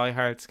Kelly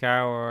Reichardt's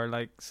car or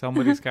like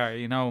somebody's car,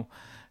 you know.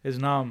 It's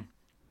not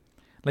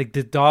like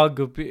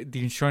the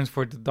insurance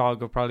for the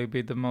dog will probably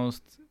be the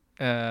most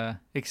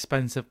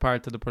expensive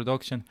part of the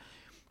production.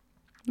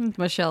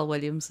 Michelle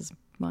Williams'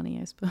 money,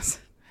 I suppose.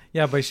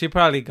 Yeah, but she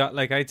probably got,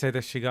 like, I'd say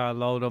that she got a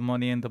load of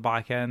money in the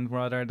back end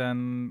rather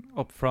than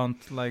up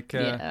front. Like,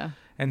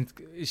 and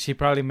she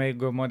probably made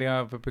good money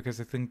out of it, because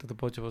I think that the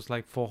budget was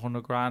like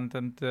 400 grand,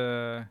 and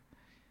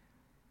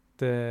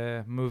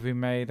the movie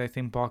made, I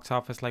think, box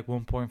office like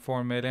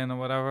 1.4 million or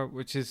whatever,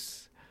 which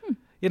is,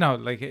 you know,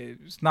 like,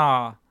 it's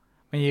not,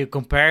 when you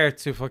compare it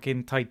to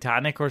fucking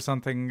Titanic or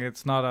something,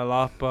 it's not a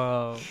lot,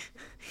 but...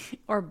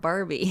 Or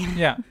Barbie.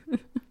 Yeah.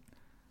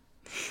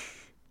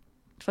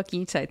 Fuck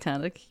you,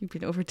 Titanic. You've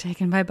been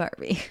overtaken by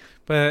Barbie.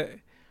 But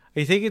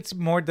I think it's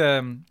more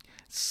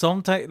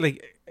sometimes,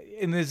 like,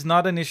 and it's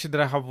not an issue that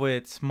I have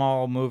with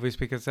small movies,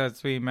 because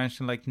as we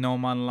mentioned, like No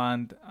Man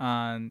Land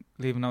and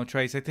Leave No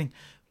Trace, I think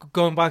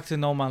going back to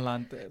No Man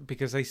Land,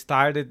 because I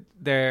started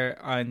there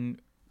and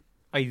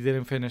I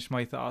didn't finish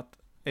my thought,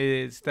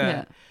 is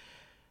that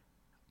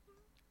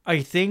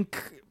I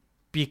think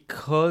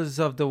because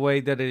of the way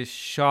that it is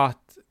shot,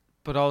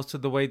 but also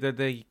the way that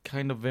they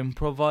kind of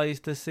improvise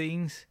the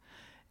scenes,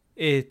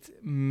 it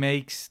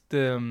makes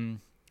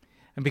them,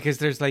 and because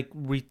there's like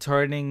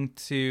returning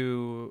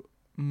to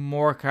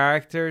more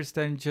characters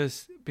than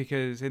just,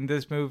 because in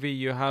this movie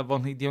you have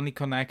the only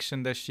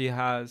connection that she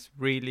has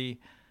really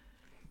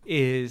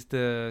is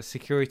the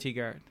security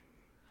guard,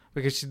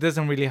 because she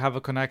doesn't really have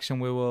a connection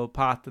with Will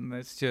Patton.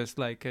 It's just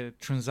like a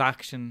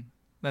transaction,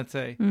 let's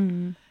say.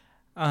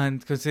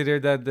 And consider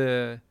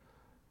that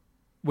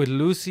with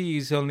Lucy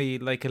is only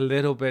like a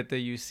little bit that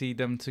you see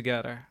them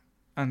together.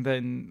 And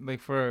then, like,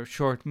 for a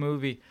short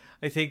movie,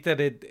 I think that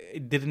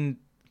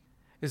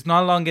it's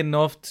not long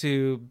enough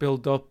to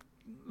build up,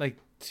 like,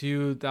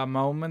 to that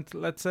moment,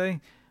 let's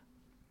say.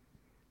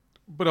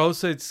 But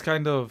also, it's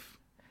kind of,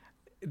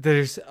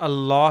 there's a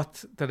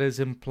lot that is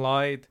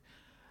implied.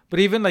 But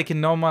even, like, in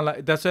No Man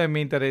Land, that's what I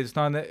mean, that it's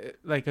not,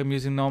 like, I'm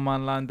using No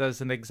Man Land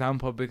as an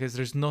example, because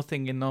there's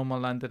nothing in No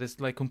Man Land that is,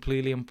 like,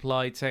 completely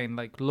implied, saying,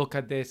 like, look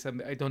at this,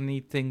 and I don't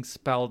need things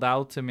spelled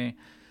out to me.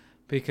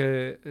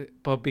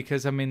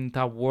 Because I'm in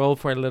that world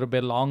for a little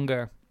bit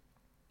longer,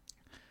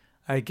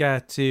 I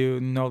get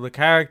to know the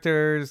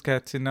characters,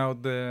 get to know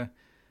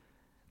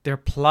their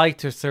plight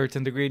to a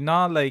certain degree.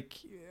 Not like,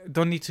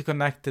 don't need to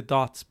connect the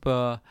dots,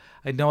 but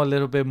I know a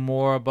little bit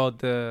more about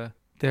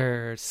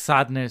their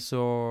sadness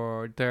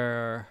or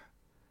their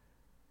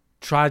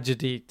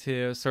tragedy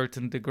to a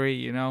certain degree,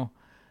 you know.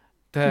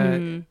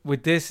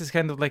 With this, is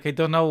kind of like, I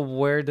don't know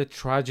where the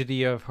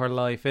tragedy of her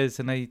life is,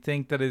 and I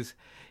think that is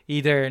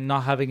either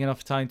not having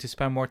enough time to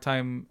spend more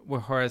time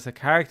with her as a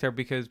character,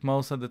 because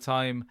most of the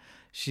time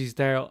she's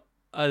there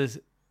as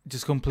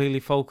just completely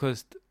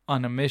focused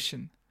on a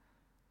mission.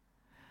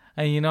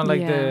 And, you know,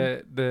 like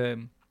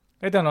the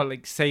I don't know,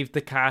 like Save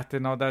the Cat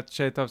and all that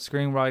shit of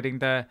screenwriting,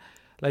 that,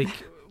 like,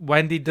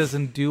 Wendy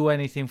doesn't do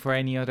anything for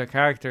any other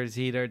characters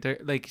either.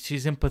 Like,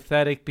 she's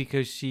empathetic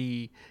because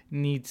she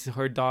needs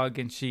her dog,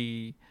 and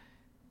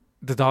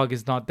the dog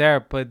is not there,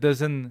 but it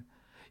doesn't,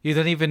 you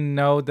don't even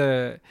know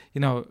you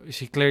know,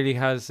 she clearly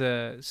has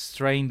a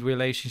strained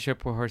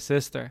relationship with her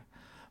sister,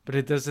 but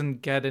it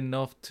doesn't get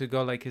enough to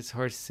go, like, is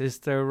her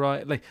sister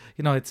right? Like,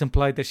 you know, it's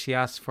implied that she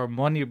asked for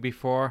money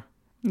before.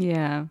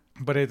 Yeah.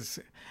 But is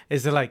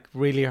it, like,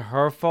 really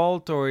her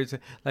fault, or is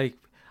it, like,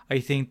 I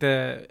think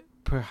that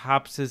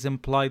perhaps is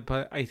implied,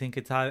 but I think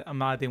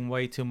I'm adding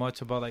way too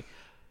much about, like,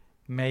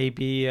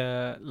 maybe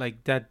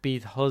like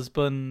deadbeat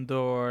husband,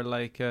 or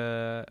like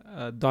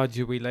a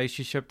dodgy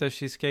relationship that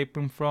she's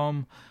escaping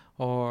from,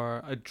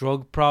 or a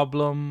drug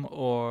problem,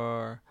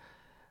 or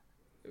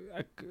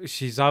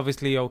she's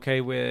obviously okay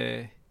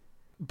with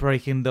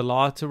breaking the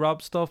law to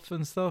rob stuff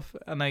and stuff.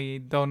 And I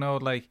don't know,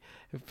 like,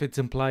 if it's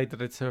implied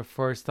that it's her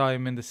first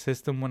time in the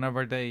system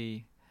whenever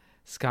they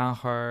scan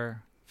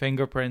her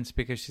fingerprints,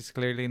 because she's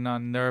clearly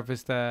not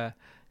nervous that,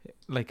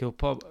 like,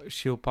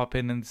 she'll pop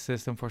in the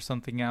system for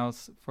something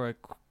else, for a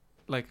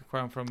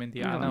crime from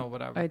Indiana or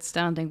whatever.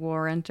 Outstanding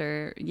warrant,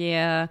 or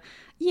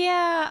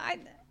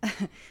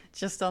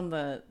just on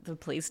the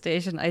police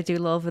station, I do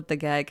love it. The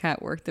guy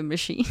can't work the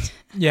machine.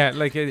 Yeah,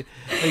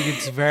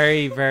 it's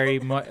very, very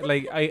much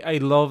like, I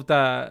love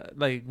that,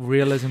 like,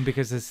 realism,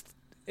 because it's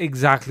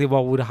exactly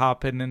what would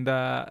happen in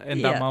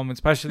that moment,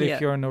 especially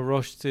if you're in a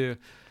rush to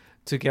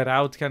to get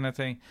out kind of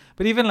thing.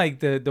 But even like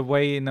the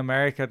way in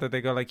America that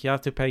they go like you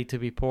have to pay to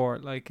be poor,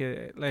 like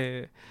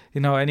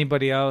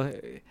anybody else,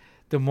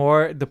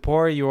 the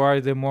poorer you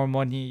are, the more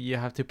money you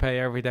have to pay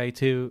every day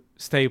to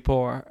stay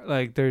poor.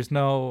 Like there's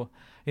no,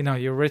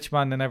 you're a rich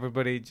man and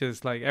everybody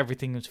just like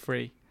everything is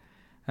free,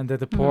 and that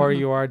the poorer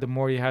you are, the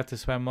more you have to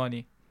spend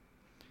money.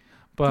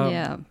 But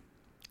yeah.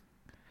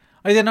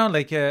 I don't know,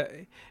 like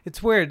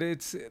it's weird.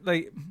 It's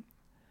like,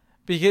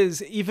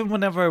 because even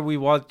whenever we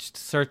watched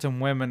certain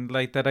women,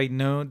 like that I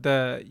know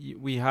that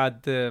we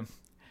had that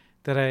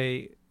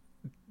I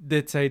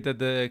did say that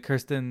the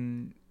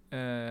Kirsten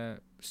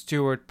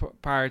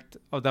Stewart part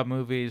of that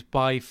movie is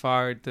by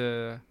far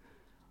the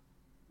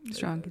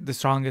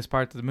strongest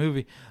part of the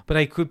movie. But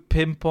I could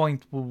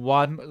pinpoint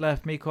what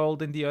left me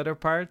cold in the other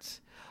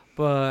parts.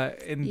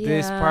 But in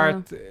this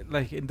part,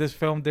 like in this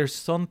film, there's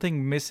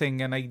something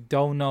missing, and I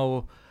don't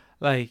know,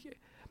 like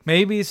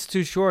maybe it's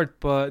too short,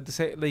 but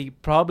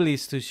probably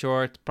it's too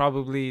short.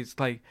 Probably it's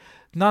like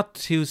not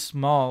too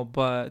small,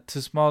 but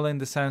too small in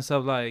the sense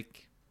of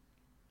like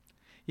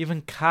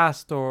even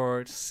cast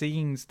or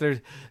scenes.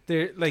 They're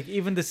like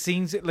even the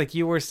scenes like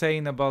you were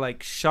saying about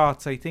like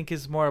shots. I think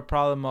is more a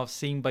problem of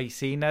scene by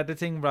scene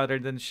editing rather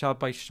than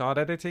shot by shot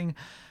editing.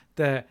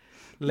 The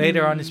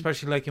later on,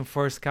 especially like in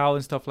First Cow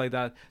and stuff like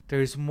that,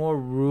 there's more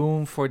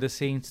room for the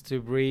scenes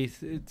to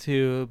breathe,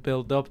 to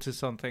build up to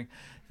something.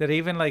 That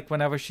even like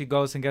whenever she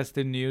goes and gets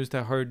the news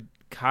that her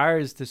car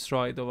is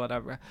destroyed or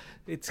whatever,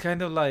 it's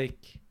kind of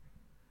like,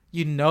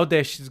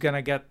 that she's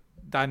gonna get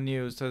that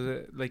news.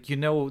 So like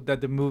that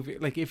the movie,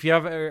 like if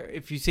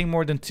you see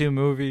more than 2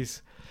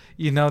 movies,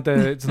 that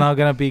it's not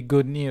gonna be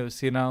good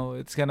news.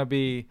 It's gonna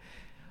be.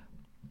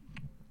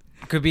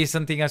 Could be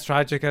something as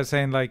tragic as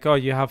saying like, oh,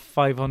 you have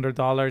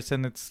 $500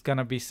 and it's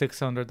gonna be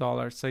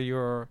 $600, so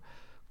you're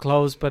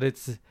close, but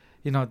it's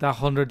that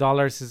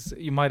 $100 is,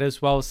 you might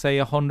as well say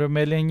 €100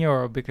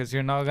 million because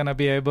you're not gonna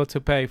be able to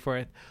pay for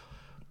it.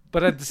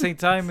 But at the same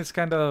time, it's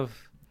kind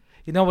of,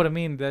 you know what I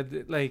mean,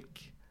 that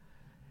like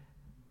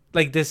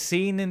the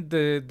scene in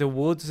the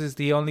woods is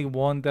the only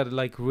one that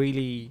like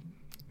really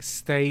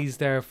stays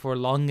there for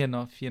long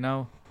enough,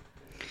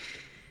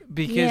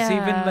 because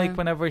even like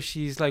whenever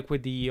she's like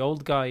with the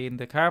old guy in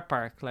the car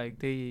park, like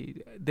they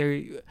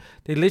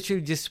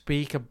literally just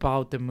speak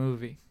about the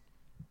movie.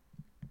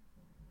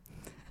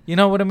 You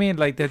know what I mean?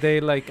 Like that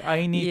they like,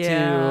 I need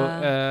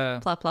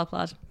to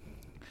plot.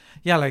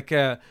 Yeah, like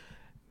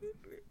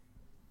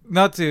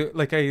not to,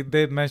 like I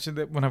did mention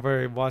that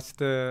whenever I watched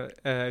the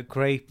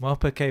Great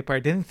Muppet Caper, I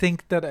didn't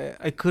think that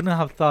I couldn't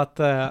have thought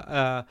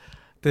that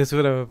this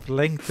would have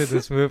linked to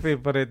this movie,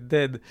 but it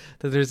did.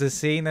 That there's a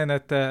scene in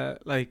it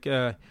that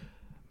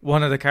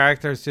one of the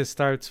characters just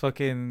starts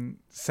fucking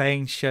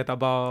saying shit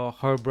about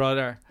her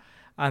brother,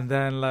 and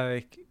then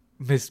like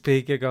Miss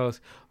Piggy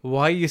goes,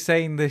 "Why are you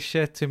saying this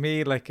shit to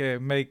me? Like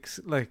it makes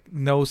like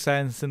no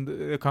sense in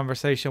the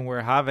conversation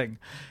we're having."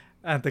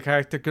 And the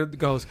character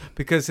goes,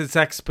 "Because it's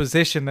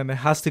exposition and it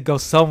has to go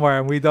somewhere,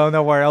 and we don't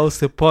know where else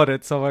to put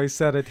it, so I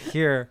said it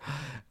here."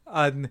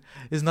 And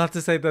it's not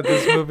to say that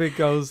this movie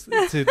goes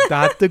to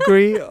that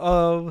degree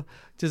of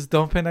just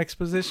dumping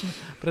exposition,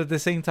 but at the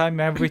same time,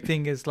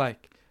 everything is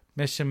like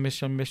mission.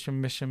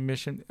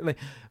 Like,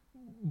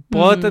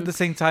 but at the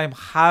same time,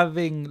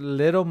 having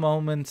little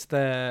moments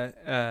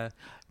that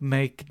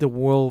make the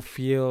world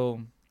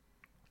feel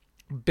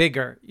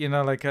bigger.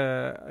 Like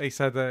I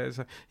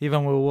said,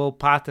 even with Will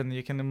Patton,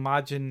 you can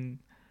imagine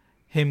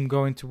him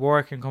going to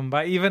work and come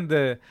back. Even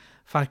the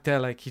fact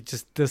that like he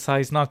just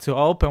decides not to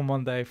open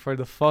one day for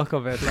the fuck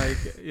of it, like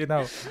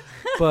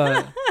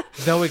but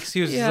no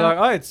excuses. Yeah. Like,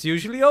 oh, it's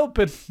usually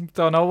open.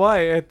 Don't know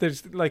why.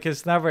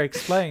 It's never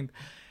explained.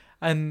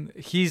 And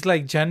he's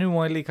like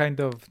genuinely kind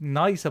of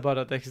nice about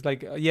it. Like, he's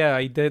like, yeah,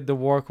 I did the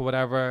work or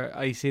whatever.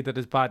 I see that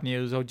it's bad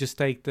news. I'll just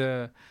take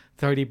the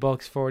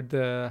 $30 for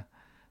the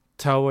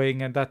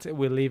towing, and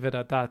we'll leave it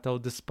at that. I'll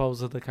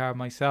dispose of the car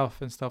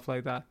myself and stuff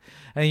like that.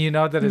 And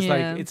that it's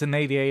like it's an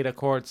 88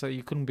 Accord, so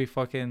you couldn't be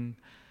fucking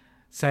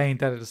saying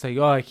that it's like,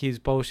 oh, he's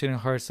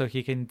bullshitting her so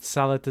he can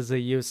sell it as a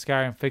used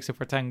car and fix it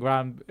for 10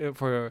 grand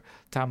for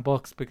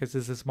 $10 because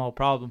it's a small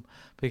problem,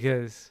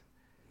 because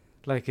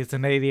like it's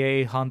an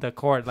 88 Honda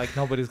Accord, like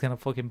nobody's gonna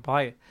fucking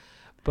buy it.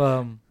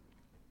 But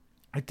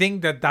I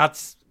think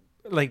that's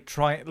like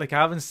I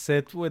haven't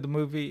sit with the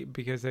movie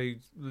because I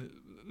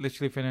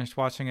literally finished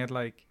watching it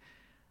like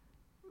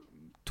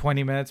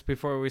 20 minutes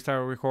before we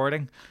started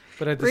recording.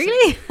 But at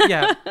really?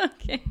 Yeah.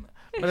 Okay.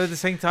 But at the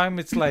same time,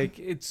 it's like,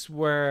 it's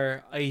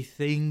where I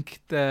think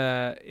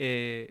where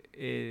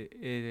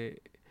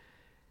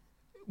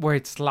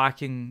it's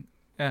lacking.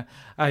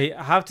 I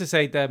have to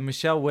say that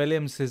Michelle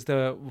Williams is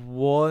the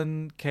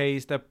one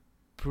case that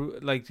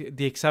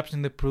the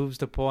exception that proves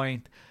the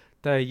point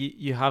that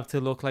you have to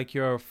look like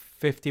you're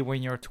 50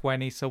 when you're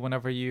 20. So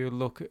whenever you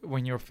look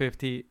when you're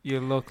 50,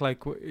 you look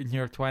like when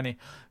you're 20,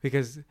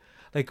 because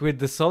like with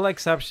the sole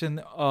exception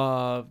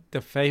of the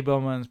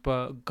Fabelmans,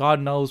 but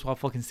God knows what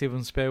fucking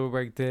Steven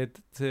Spielberg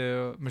did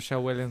to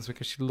Michelle Williams,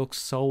 because she looks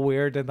so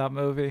weird in that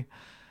movie.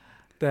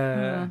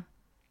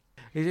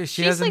 She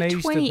She's hasn't like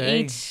aged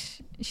today.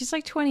 28. She's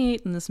like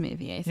 28 in this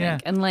movie, I think. Yeah.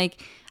 And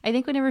like, I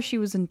think whenever she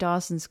was in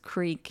Dawson's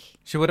Creek,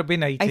 She would have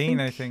been 18,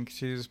 I think- think.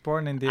 She was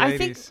born in the I 80s.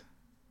 think-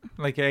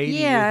 Like 80,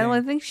 yeah, I I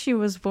think. think she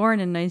was born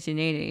in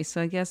 1980,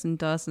 so I guess in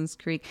Dawson's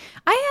Creek.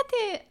 I had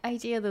the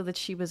idea though that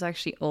she was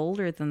actually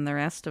older than the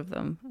rest of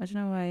them. I don't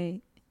know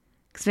why,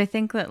 because I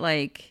think that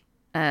like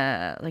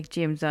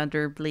James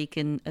Vander Bleek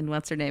and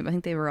what's her name? I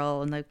think they were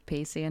all in like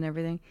Pacey and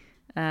everything.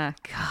 God,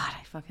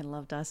 I fucking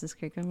love Dawson's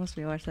Creek. I must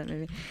rewatch that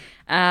movie.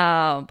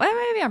 But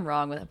maybe I'm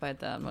wrong about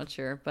that. I'm not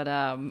sure. But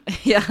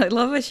yeah, I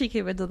love how she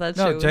came into that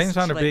show. No, James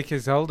Van Der Like, Beek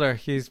is older.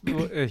 He's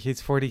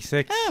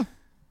 46.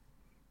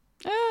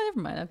 oh, never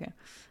mind. Okay.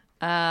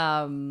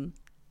 I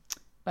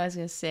was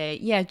gonna say,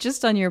 yeah,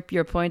 just on your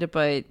point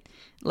about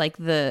like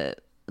the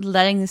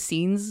letting the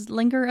scenes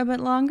linger a bit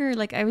longer.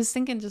 Like I was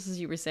thinking just as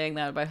you were saying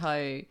that about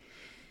how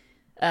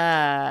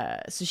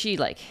so she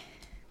like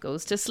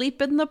goes to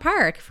sleep in the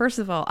park. First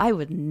of all, I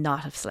would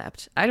not have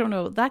slept. I don't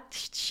know,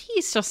 that she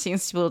just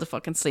seems to be able to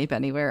fucking sleep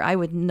anywhere. I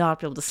would not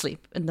be able to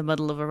sleep in the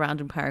middle of a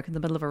random park in the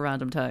middle of a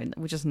random town. That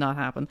would just not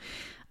happen.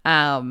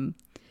 But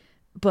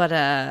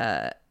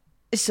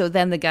so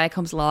then the guy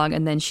comes along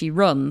and then she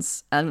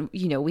runs, and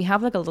you know, we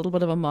have like a little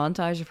bit of a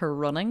montage of her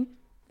running,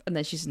 and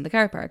then she's in the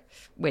car park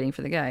waiting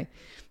for the guy.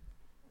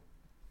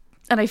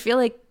 And I feel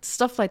like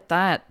stuff like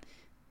that,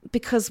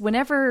 because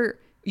whenever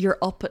you're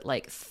up at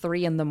like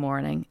 3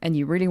 a.m. and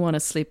you really want to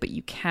sleep but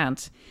you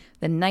can't,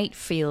 the night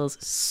feels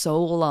so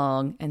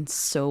long and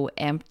so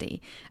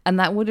empty. And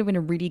that would have been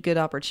a really good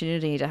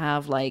opportunity to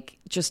have like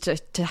just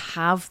to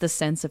have the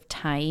sense of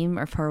time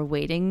of her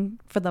waiting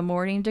for the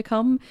morning to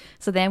come.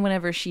 So then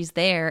whenever she's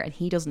there and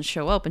he doesn't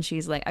show up and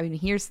she's like, I've been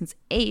here since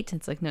 8,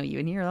 it's like, no, you've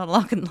been here a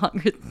lot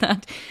longer than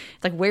that.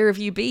 It's like, where have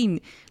you been?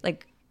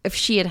 Like, if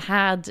she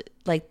had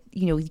like,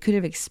 you know, you could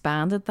have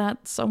expanded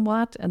that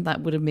somewhat, and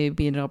that would have maybe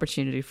been an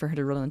opportunity for her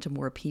to run into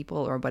more people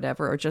or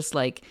whatever, or just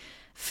like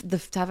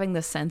having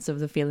the sense of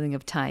the feeling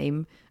of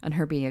time and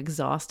her being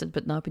exhausted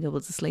but not being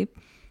able to sleep.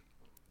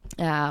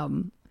 Yeah,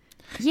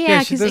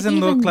 She doesn't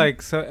look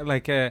like so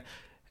like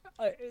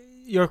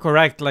you're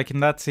correct. Like in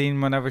that scene,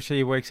 whenever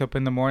she wakes up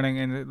in the morning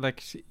and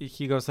like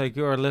he goes like,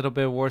 "You're a little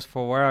bit worse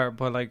for wear,"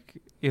 but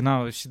like, you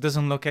know, she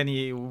doesn't look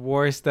any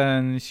worse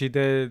than she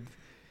did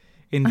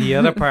in the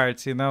other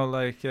parts. You know,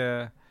 like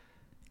her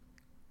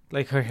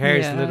hair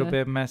is a little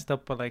bit messed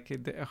up, but like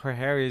her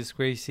hair is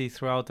greasy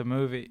throughout the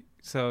movie,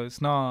 so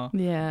it's not.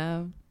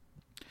 Yeah.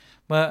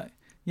 But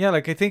yeah,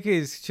 like I think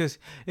it's just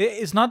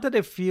it's not that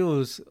it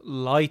feels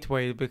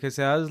lightweight, because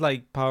it has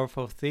like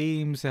powerful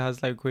themes, it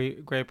has like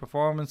great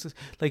performances,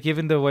 like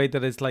even the way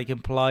that it's like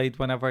implied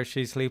whenever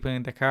she's sleeping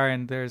in the car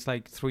and there's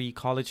like 3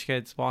 college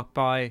kids walk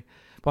by.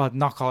 Well,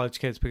 not college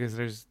kids, because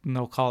there's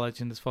no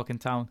college in this fucking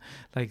town.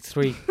 Like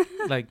 3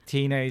 like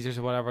teenagers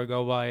or whatever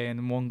go by,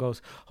 and one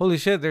goes, "Holy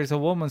shit, there's a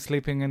woman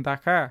sleeping in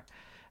that car."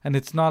 And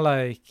it's not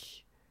like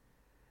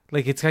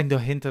it's kind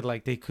of hinted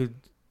like they could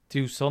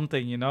do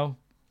something, you know?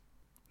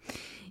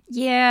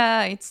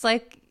 Yeah, it's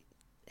like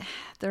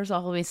there's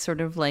always sort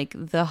of like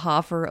the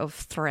hover of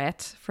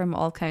threat from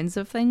all kinds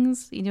of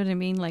things. You know what I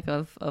mean? Like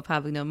of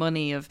having no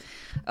money, of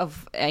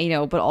you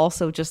know, but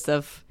also just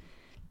of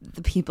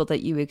the people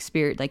that you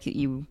experience, like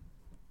you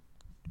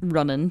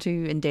run into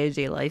in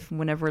day-to-day life,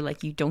 whenever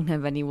like you don't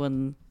have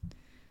anyone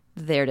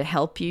there to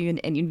help you,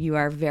 and you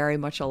are very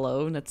much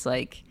alone. It's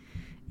like,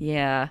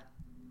 yeah,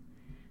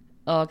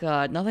 oh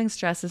god, nothing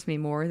stresses me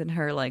more than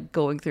her like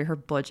going through her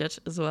budget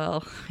as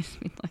well. I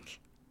mean, like,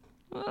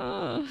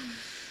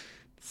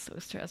 it's so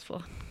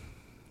stressful.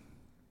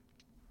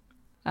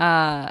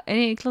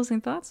 Any closing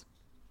thoughts?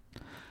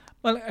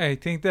 Well, I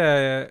think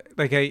that,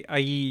 like,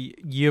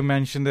 you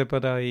mentioned it,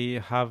 but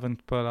I haven't,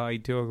 but I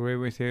do agree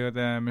with you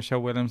that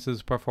Michelle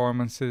Williams'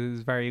 performance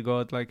is very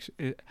good. Like,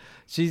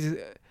 she's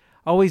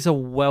always a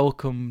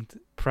welcomed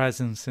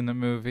presence in the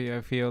movie.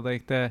 I feel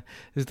like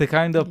is the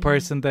kind of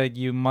person that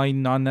you might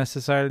not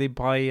necessarily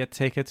buy a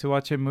ticket to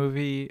watch a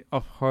movie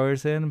of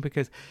hers in,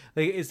 because,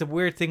 like, it's a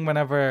weird thing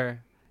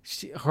whenever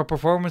her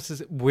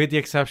performances, with the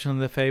exception of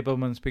The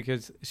Fabelmans,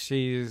 because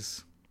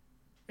she's...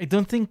 I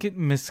don't think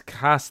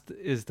miscast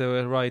is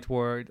the right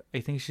word. I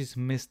think she's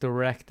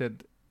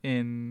misdirected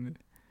in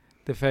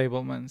The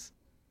Fabelmans.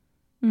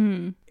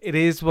 It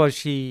is what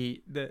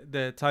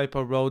the type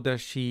of role that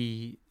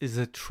she is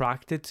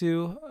attracted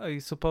to, I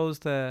suppose.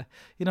 You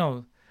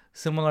know,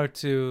 similar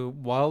to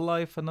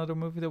Wildlife, another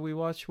movie that we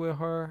watched with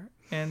her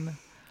in.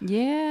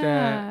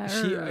 Yeah.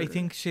 I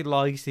think she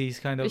likes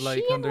these kind of is like...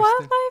 she in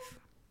Wildlife?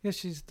 Yeah,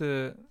 she's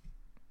the...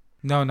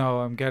 No,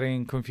 I'm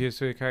getting confused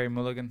with Carey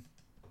Mulligan.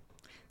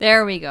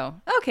 There we go.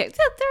 Okay,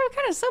 so they're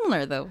kind of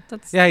similar though.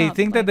 That's I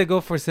think that they go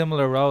for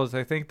similar roles.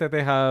 I think that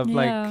they have yeah.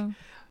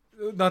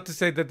 like, not to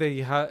say that they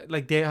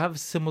have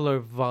similar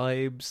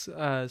vibes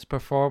as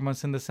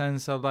performance, in the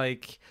sense of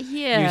like,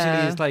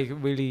 usually it's like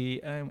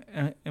really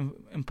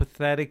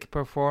empathetic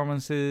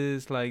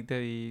performances. Like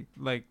they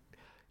like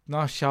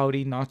not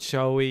shouty, not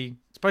showy,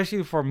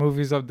 especially for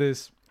movies of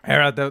this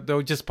era.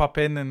 They'll just pop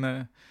in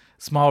and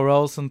small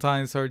roles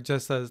sometimes, or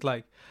just as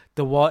like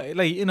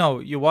like, you know,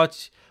 you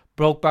watch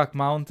Brokeback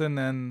Mountain,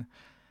 and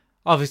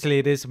obviously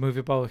it is a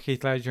movie about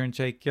Heath Ledger and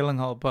Jake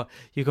Gyllenhaal, but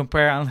you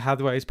compare Anne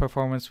Hathaway's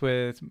performance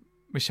with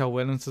Michelle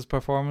Williams'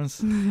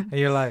 performance, and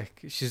you're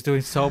like, she's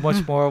doing so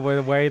much more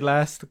with way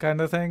less, kind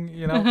of thing,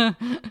 you know?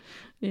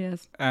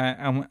 Yes.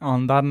 And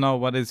on that note,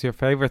 what is your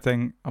favorite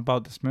thing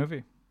about this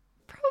movie?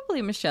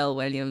 Probably Michelle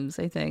Williams,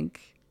 I think.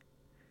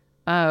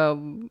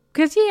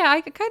 Because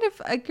I kind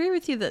of agree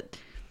with you that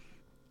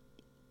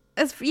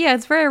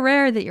it's very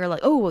rare that you're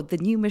like, oh, the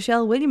new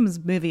Michelle Williams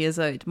movie is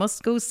out,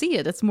 must go see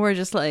it. It's more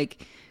just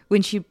like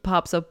when she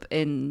pops up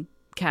in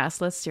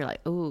cast lists, you're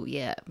like, oh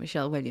yeah,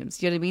 Michelle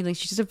Williams. You know what I mean? Like,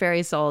 she's just a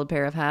very solid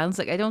pair of hands.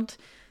 Like,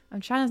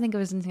 I'm trying to think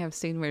of anything I've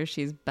seen where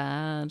she's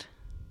bad.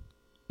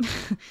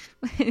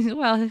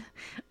 Well,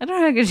 I don't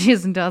know how good she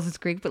is in Dawson's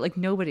Creek, but like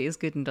nobody is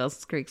good in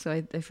Dawson's Creek, so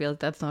I feel like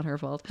that's not her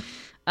fault.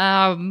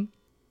 I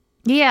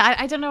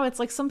don't know. It's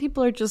like some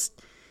people are just,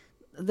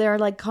 they're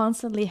like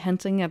constantly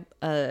hinting at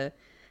a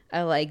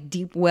like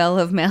deep well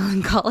of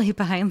melancholy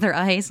behind their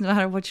eyes, no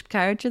matter which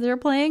character they're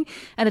playing,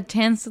 and it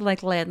tends to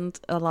like lend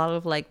a lot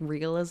of like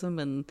realism,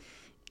 and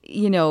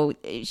you know,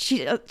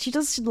 she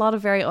does a lot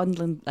of very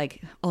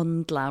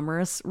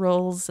unglamorous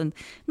roles, and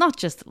not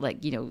just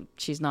like, you know,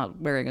 she's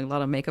not wearing a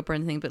lot of makeup or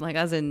anything, but like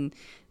as in,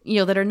 you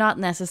know, that are not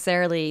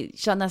necessarily,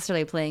 she's not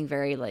necessarily playing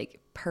very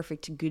like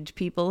perfect good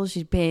people.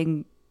 She's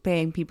playing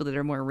people that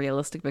are more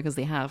realistic because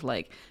they have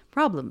like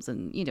problems,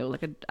 and you know,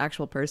 like an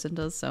actual person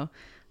does. So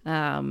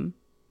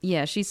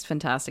yeah, she's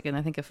fantastic, and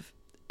I think if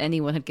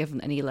anyone had given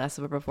any less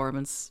of a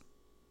performance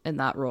in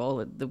that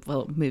role, the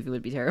movie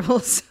would be terrible.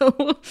 So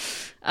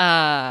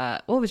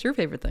what was your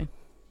favorite thing?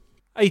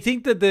 I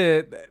think that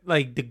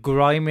the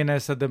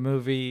griminess of the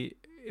movie,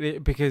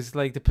 because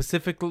like the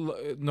Pacific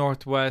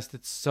Northwest,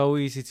 it's so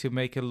easy to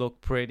make it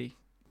look pretty.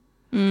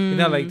 You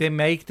know, like they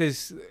make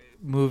this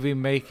movie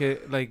make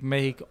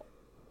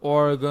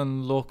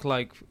Oregon look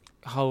like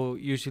how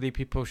usually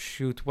people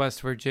shoot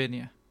West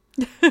Virginia.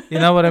 You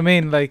know what I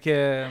mean? Like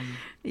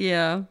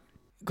Yeah.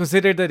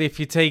 Consider that if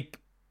you take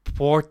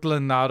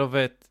Portland out of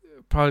it,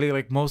 probably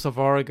like most of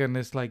Oregon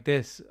is like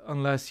this,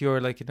 unless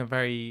you're like in a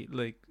very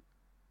like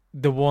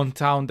the one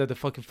town that the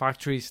fucking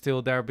factory is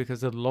still there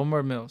because of the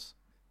lumber mills.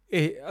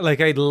 I like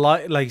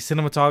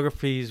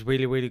cinematography is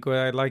really, really good.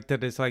 I like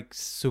that it's like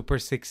Super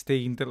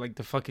 16, that like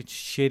the fucking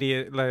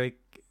shitty, like,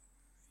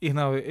 you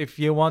know, if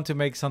you want to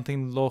make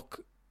something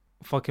look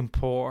fucking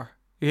poor,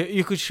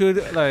 you could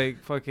shoot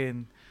like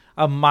fucking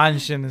a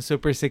mansion in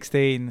Super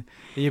 16,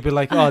 and you'd be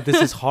like, oh,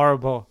 this is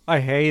horrible, I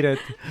hate it.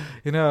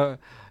 You know,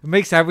 it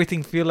makes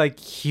everything feel like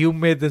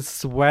humid and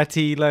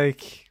sweaty,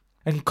 like,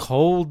 and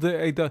cold.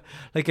 I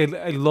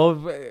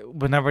love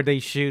whenever they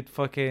shoot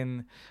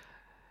fucking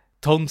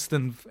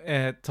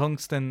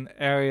tungsten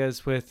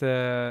areas with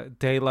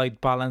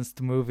daylight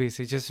balanced movies.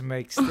 It just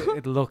makes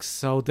it look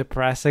so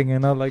depressing, you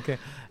know, like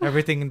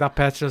everything in that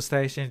petrol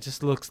station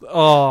just looks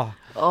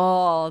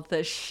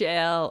the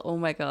shell, oh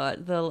my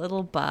god, the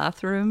little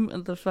bathroom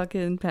at the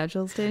fucking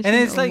petrol station, and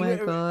it's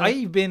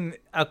I've been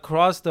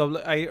across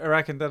I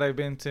reckon that I've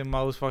been to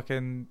most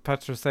fucking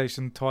petrol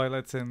station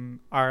toilets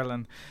in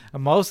Ireland,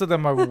 and most of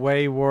them are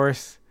way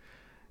worse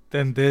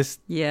than this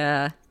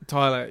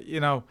toilet, you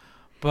know.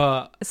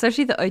 But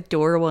especially the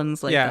outdoor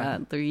ones like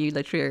that. They're you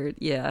literally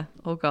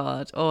oh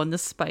god. Oh, and the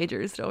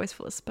spiders, they're always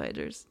full of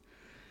spiders.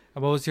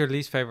 And what was your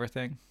least favorite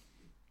thing?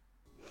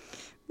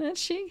 That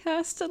she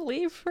has to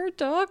leave her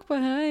dog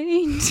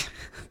behind.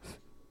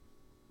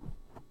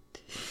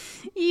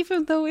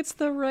 Even though it's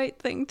the right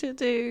thing to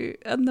do,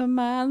 and the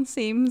man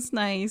seems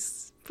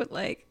nice, but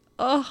like,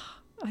 I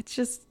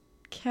just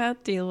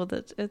can't deal with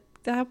it. It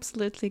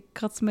absolutely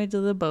cuts me to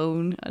the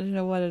bone. I don't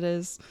know what it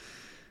is.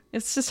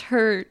 It's just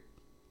her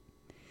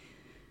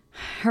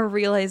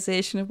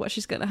realization of what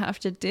she's gonna have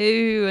to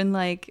do, and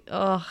like,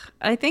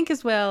 I think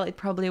as well it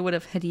probably would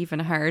have hit even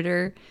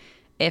harder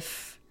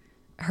if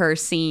her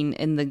scene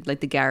in the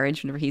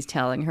garage whenever he's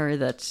telling her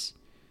that,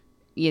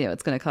 you know,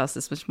 it's gonna cost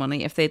this much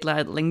money, if they'd let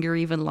it linger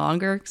even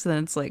longer, so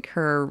then it's like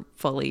her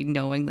fully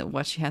knowing that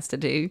what she has to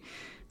do.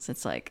 So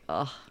it's like,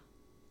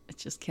 it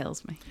just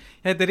kills me.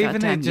 Yeah, that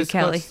even it just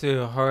goes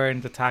to her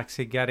in the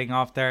taxi getting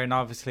off there, and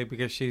obviously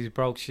because she's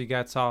broke, she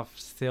gets off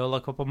still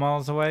a couple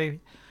miles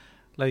away.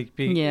 Like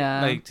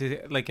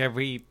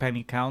every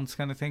penny counts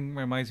kind of thing.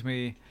 Reminds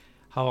me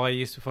how I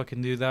used to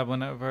fucking do that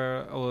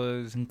whenever I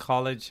was in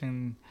college,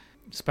 and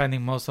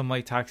spending most of my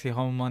taxi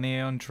home money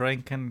on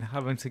drink, and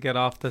having to get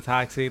off the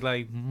taxi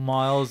like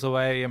miles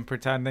away and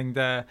pretending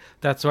that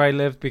that's where I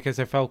lived, because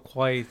I felt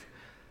quite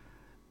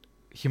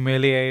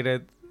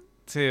humiliated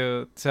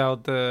to tell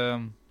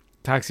the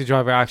taxi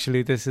driver,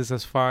 actually this is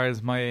as far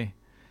as my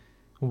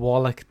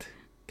wallet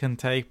can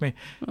take me.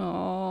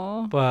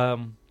 Aww. But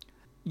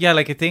yeah,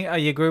 like I think I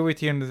agree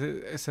with you in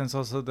the sense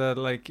also that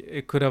like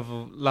it could have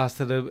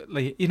lasted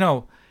like, you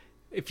know,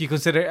 if you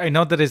consider, I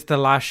know that it's the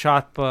last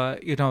shot,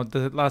 but you know,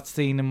 the last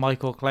scene in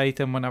Michael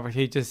Clayton whenever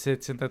he just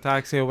sits in the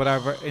taxi or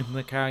whatever in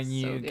the car, and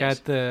you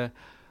get to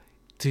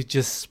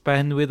just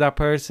spend with that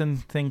person,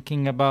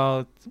 thinking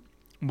about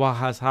what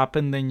has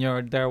happened, and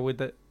you're there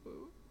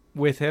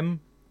with him.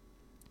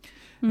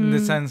 In the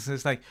sense,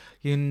 it's like,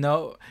 you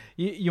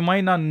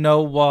might not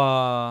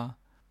know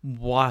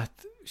what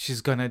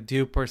she's gonna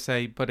do per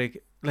se, but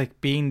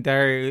like being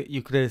there,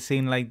 you could have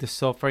seen like the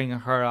suffering in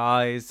her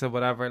eyes or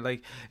whatever.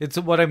 Like, it's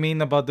what I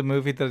mean about the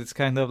movie, that it's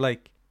kind of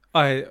like,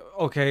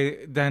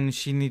 okay, then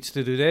she needs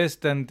to do this,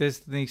 then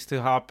this needs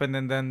to happen,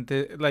 and then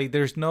like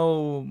there's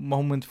no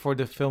moment for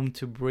the film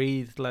to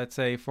breathe, let's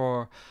say,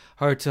 for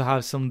her to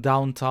have some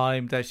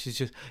downtime, that she's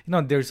just,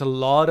 there's a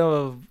lot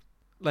of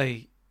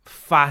like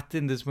fat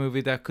in this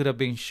movie that could have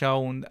been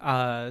shown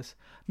as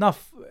not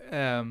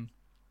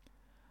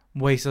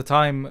waste of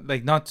time,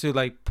 like not to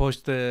like push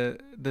the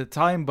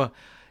time, but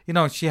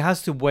she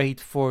has to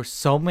wait for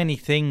so many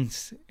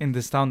things in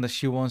this town that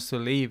she wants to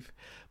leave,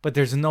 but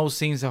there's no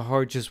scenes of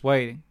her just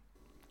waiting.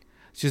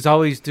 She's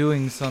always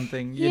doing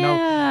something,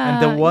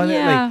 and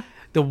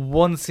the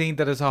one scene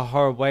that is of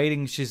her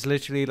waiting, she's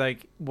literally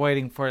like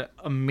waiting for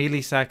a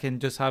millisecond,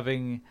 just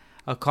having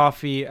a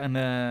coffee and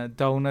a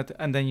donut,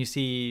 and then you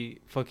see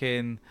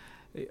fucking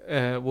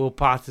Will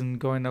Patton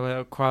going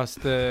across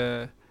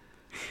the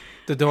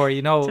door,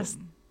 just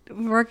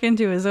work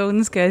into his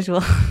own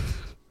schedule.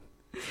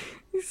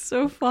 He's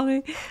so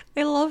funny.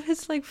 I love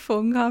his like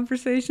phone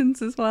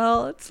conversations as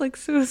well. It's like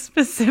so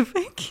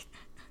specific.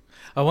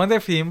 I wonder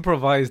if he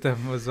improvised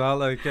them as well,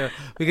 like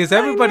because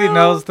everybody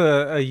knows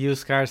a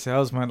used car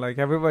salesman. Like,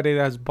 everybody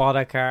that's bought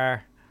a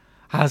car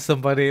has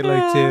somebody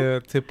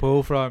like to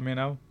pull from,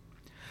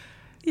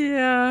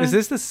 Yeah. Is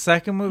this the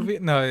second movie?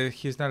 No,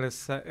 he's not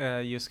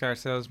a used car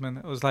salesman.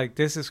 It was like,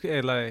 this is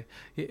like,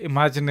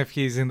 imagine if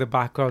he's in the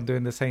background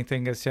doing the same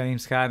thing as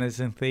James Caan is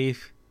in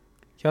Thief.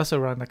 He also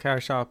ran the car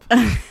shop.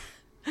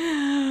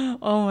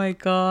 Oh my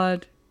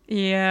god.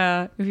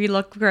 Yeah. If you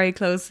look very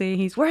closely,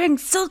 he's wearing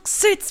silk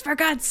suits, for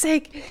God's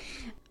sake.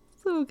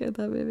 So good,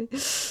 that movie.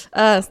 So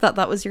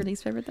that was your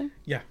least favorite thing?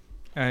 Yeah.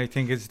 I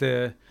think it's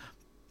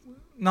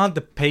not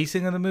the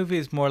pacing of the movie,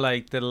 it's more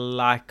like the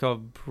lack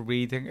of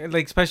breathing,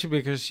 like, especially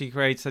because she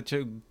creates such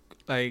a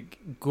like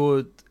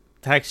good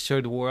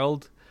textured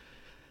world,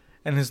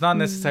 and it's not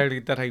necessarily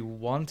that I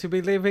want to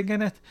be living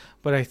in it,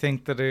 but I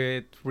think that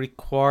it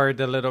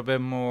required a little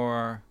bit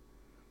more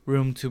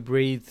room to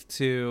breathe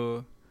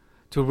to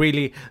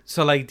really,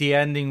 so like the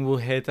ending will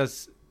hit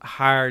as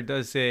hard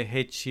as it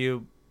hits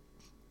you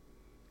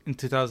in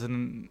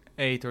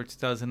 2008 or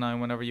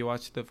 2009 whenever you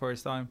watched it the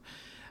first time.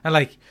 And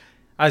like,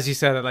 as you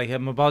said, like,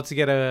 I'm about to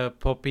get a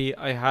puppy.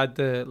 I had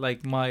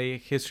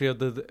my history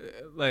of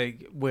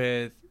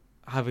with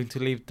having to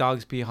leave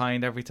dogs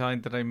behind every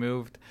time that I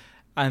moved,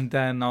 and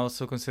then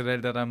also consider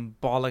that I'm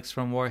bollocks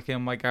from working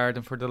in my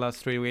garden for the last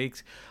 3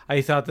 weeks.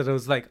 I thought that it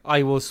was like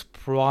I was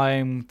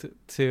primed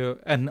to,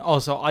 and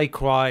also I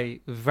cry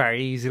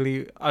very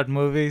easily at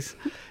movies.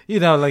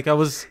 Like I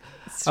was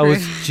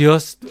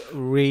just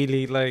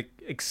really like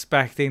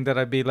expecting that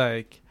I'd be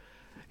like,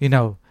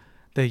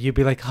 that you'd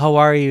be like, how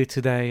are you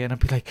today? And I'd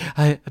be like,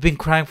 I've been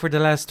crying for the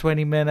last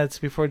 20 minutes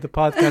before the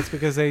podcast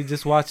because I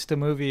just watched the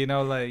movie,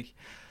 like,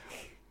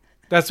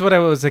 that's what I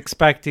was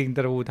expecting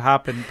that it would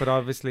happen. But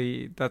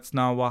obviously that's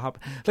not what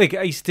happened. Like,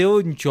 I still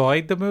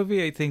enjoyed the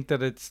movie. I think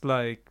that it's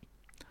like,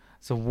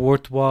 it's a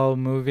worthwhile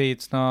movie.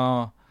 It's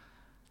not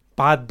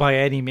bad by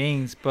any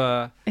means,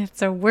 but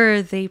it's a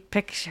worthy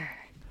picture.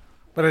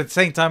 But at the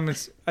same time,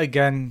 it's,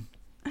 again,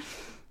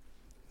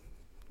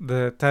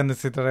 the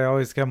tendency that I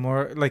always get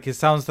more, like, it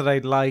sounds that I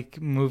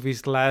like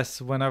movies less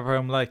whenever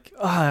I'm like,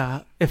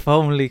 if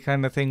only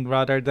kind of thing,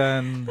 rather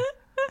than,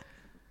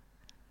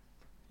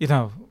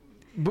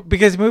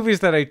 because movies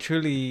that I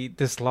truly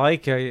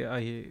dislike,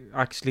 I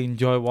actually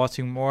enjoy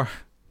watching more.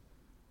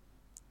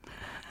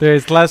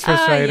 There's less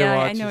frustrated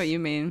watches. I know what you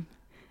mean.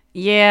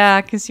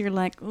 Yeah, because you're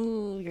like,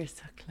 oh, you're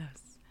so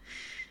close.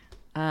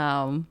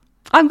 I'm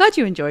glad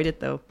you enjoyed it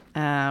though.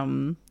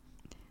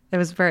 It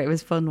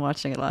was fun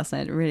watching it last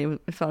night.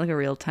 It felt like a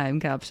real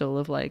time capsule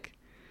of like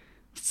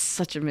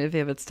such a movie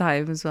of its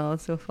time as well.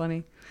 It's so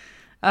funny.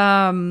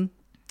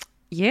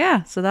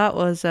 Yeah, so that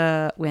was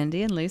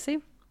Wendy and Lucy.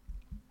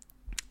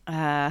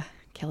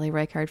 Kelly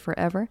Reichardt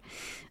forever.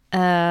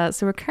 So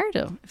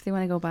Ricardo, if they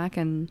want to go back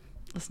and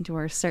listen to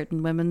our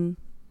Certain Women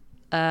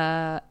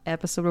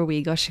episode where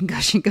we gush,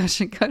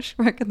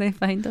 where can they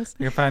find us?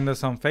 You can find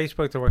us on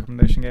Facebook, The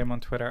Recommendation Game, on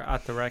Twitter,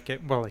 at The Rec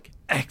Game. Well, like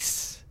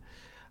X,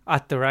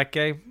 at The Rec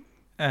Game.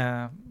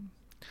 Yeah,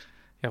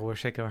 we're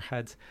shaking our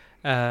heads.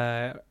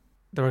 The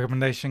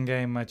Recommendation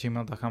Game at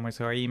gmail.com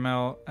is our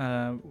email.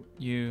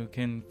 You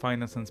can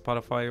find us on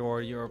Spotify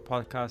or your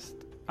podcast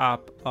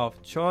app of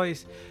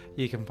choice.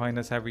 You can find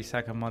us every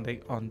second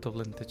Monday on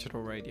Dublin Digital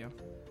Radio.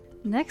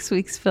 Next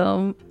week's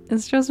film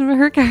is chosen by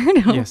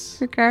Ricardo. Yes.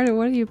 Ricardo,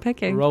 what are you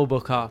picking?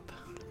 RoboCop.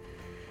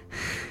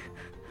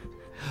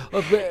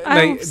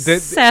 I'm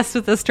obsessed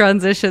with this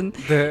transition.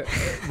 The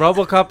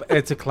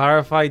RoboCop, to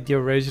clarify, the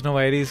original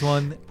 80s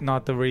one,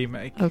 not the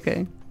remake.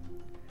 Okay.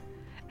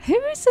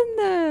 Who's in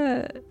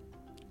the...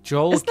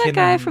 Joel Isn't that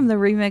guy from the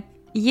remake?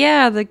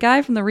 Yeah, the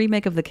guy from the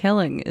remake of The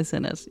Killing is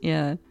in it.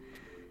 Yeah.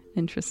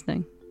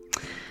 Interesting.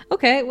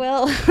 Okay,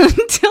 well,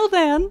 until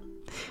then,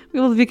 we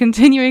will be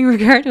continuing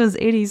Ricardo's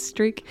 80s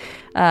streak.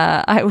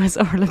 I was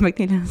Orla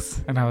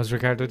McNeilus. And I was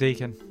Ricardo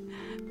Deacon.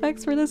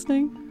 Thanks for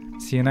listening.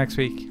 See you next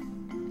week.